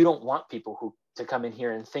 you don't want people to come in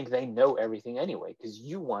here and think they know everything anyway, because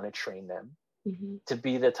you want to train them to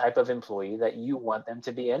be the type of employee that you want them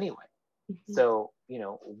to be anyway. So,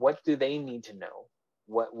 what do they need to know?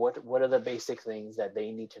 What are the basic things that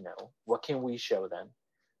they need to know? What can we show them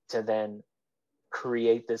to then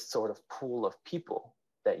create this sort of pool of people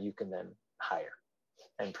that you can then hire?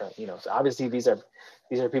 And so obviously these are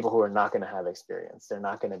people who are not going to have experience. They're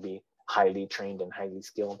not going to be highly trained and highly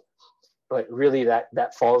skilled. But really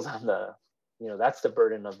that falls on that's the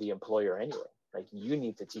burden of the employer anyway. Like, you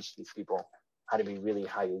need to teach these people how to be really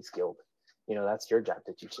highly skilled. That's your job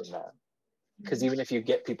to teach them that. Because even if you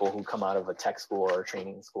get people who come out of a tech school or a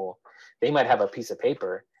training school, they might have a piece of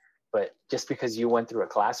paper, but just because you went through a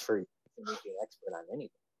class for you can make you an expert on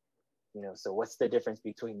anything. So what's the difference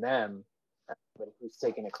between them, but who's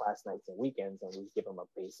taking a class nights and weekends, and we give them a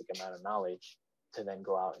basic amount of knowledge to then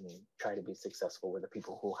go out and try to be successful with the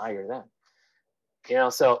people who hire them?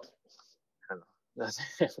 So I don't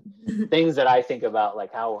know. Things that I think about,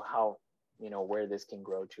 like how where this can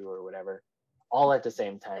grow to or whatever, all at the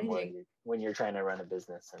same time when you're trying to run a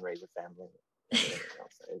business and raise a family.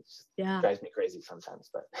 So it just drives me crazy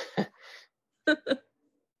sometimes, but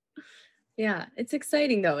Yeah, it's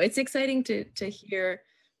exciting though. It's exciting to hear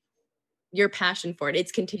your passion for it.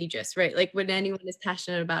 It's contagious, right? Like when anyone is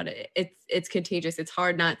passionate about it, it's contagious. It's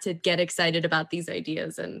hard not to get excited about these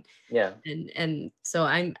ideas, and so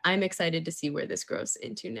I'm excited to see where this grows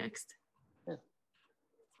into next.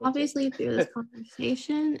 Obviously, through this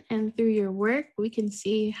conversation and through your work, we can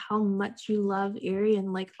see how much you love Erie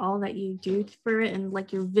and like all that you do for it, and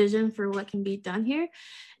like your vision for what can be done here.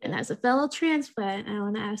 And as a fellow transplant, I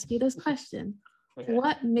want to ask you this question.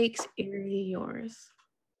 What makes Erie yours?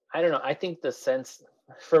 I don't know. I think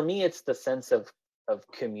for me, it's the sense of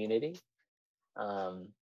community. I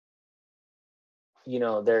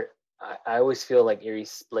always feel like Erie's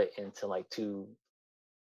split into like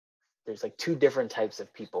there's like two different types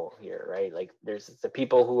of people here, right? Like there's the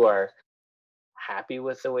people who are happy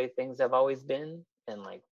with the way things have always been, and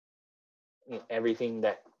like everything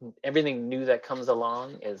new that comes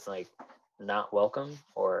along is like not welcome,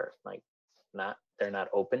 or like they're not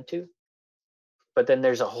open to. But then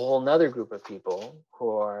there's a whole nother group of people who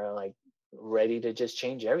are like ready to just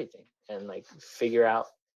change everything and like figure out.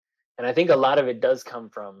 And I think a lot of it does come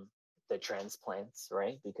from the transplants,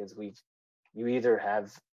 right? Because you either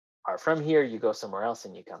are from here, you go somewhere else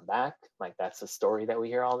and you come back. Like that's the story that we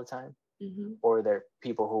hear all the time. Or there are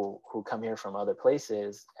people who come here from other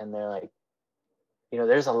places, and they're like,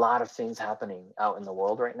 there's a lot of things happening out in the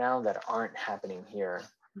world right now that aren't happening here.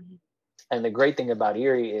 And the great thing about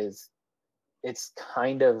Erie is it's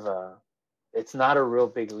kind of it's not a real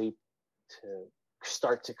big leap to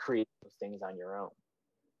start to create those things on your own.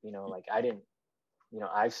 Like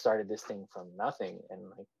I've started this thing from nothing, and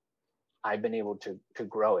like I've been able to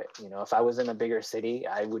grow it. If I was in a bigger city,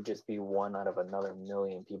 I would just be one out of another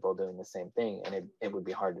million people doing the same thing, and it would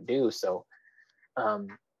be hard to do. So,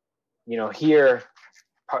 here,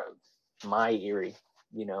 my Erie,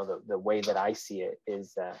 the way that I see it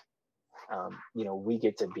is that, we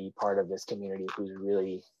get to be part of this community who's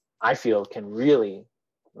really, I feel, can really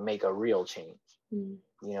make a real change.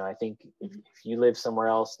 I think if you live somewhere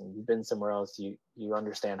else and you've been somewhere else, you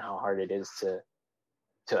understand how hard it is to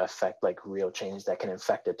to affect like real change that can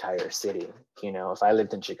affect a entire city. You know, if I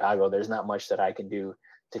lived in Chicago, there's not much that I can do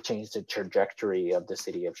to change the trajectory of the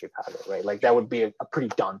city of Chicago, right? Like that would be a pretty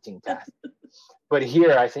daunting task. But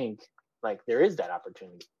here, I think like there is that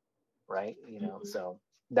opportunity, right? You know, so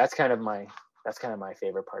that's kind of my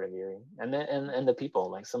favorite part of Erie, and the people,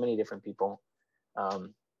 like so many different people.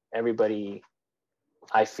 Everybody,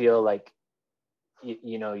 I feel like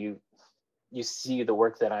you see the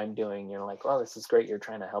work that I'm doing, you're like, oh, this is great, you're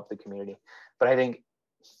trying to help the community. But I think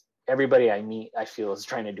everybody I meet, I feel, is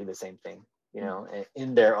trying to do the same thing, you know,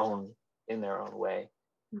 in their own way.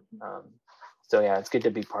 So yeah, it's good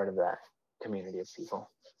to be part of that community of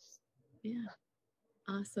people. Yeah,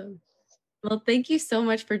 awesome. Well, thank you so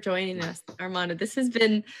much for joining us, Armando. This has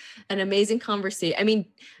been an amazing conversation. I mean,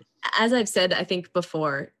 as I've said, I think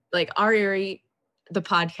before, like Our Erie, the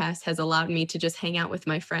podcast has allowed me to just hang out with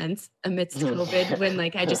my friends amidst COVID when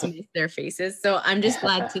like I just miss their faces. So I'm just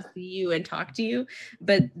glad to see you and talk to you.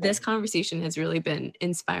 But this conversation has really been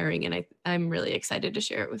inspiring, and I'm really excited to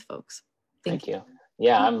share it with folks. Thank you.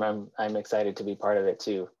 Yeah, I'm excited to be part of it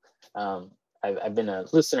too. I've been a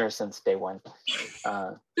listener since day one,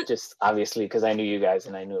 just obviously because I knew you guys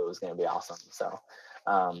and I knew it was going to be awesome. So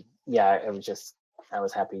yeah, I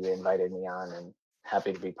was happy you invited me on and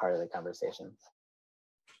happy to be part of the conversation.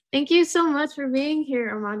 Thank you so much for being here,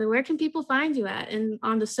 Armando. Where can people find you at, and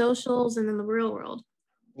on the socials and in the real world?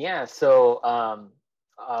 Yeah, so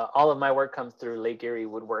all of my work comes through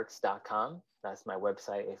LakeErieWoodworks.com. That's my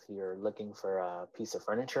website. If you're looking for a piece of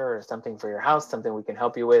furniture or something for your house, something we can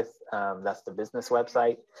help you with, that's the business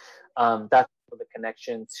website. That's the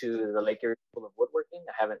connection to the Lake Erie School of Woodworking.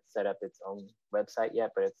 I haven't set up its own website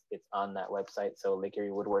yet, but it's on that website. So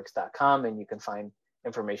LakeErieWoodworks.com, and you can find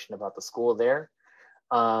information about the school there.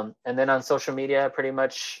 And then on social media, pretty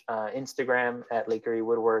much Instagram at Lake Erie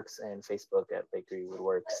Woodworks and Facebook at Lake Erie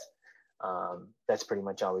Woodworks. That's pretty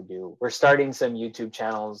much all we do. We're starting some YouTube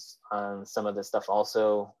channels on some of the stuff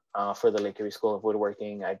also for the Lake Erie School of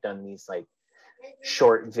Woodworking. I've done these like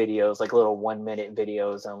short videos, like little 1-minute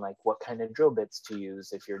videos on like what kind of drill bits to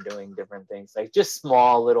use if you're doing different things, like just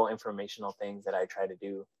small little informational things that I try to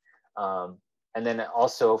do. And then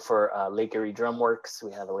also for Lake Erie Drumworks,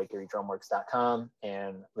 we have a LakeErieDrumworks.com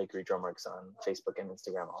and Lake Erie Drumworks on Facebook and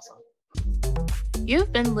Instagram also.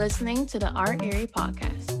 You've been listening to the Our Erie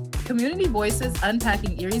podcast. Community voices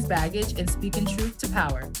unpacking Erie's baggage and speaking truth to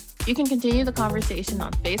power. You can continue the conversation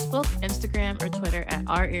on Facebook, Instagram, or Twitter at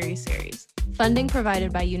Our Erie Series. Funding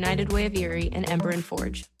provided by United Way of Erie and Ember and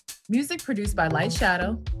Forge. Music produced by Light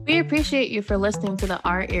Shadow. We appreciate you for listening to the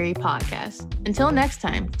Our Erie podcast. Until next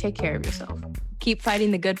time, take care of yourself. Keep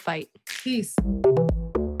fighting the good fight. Peace.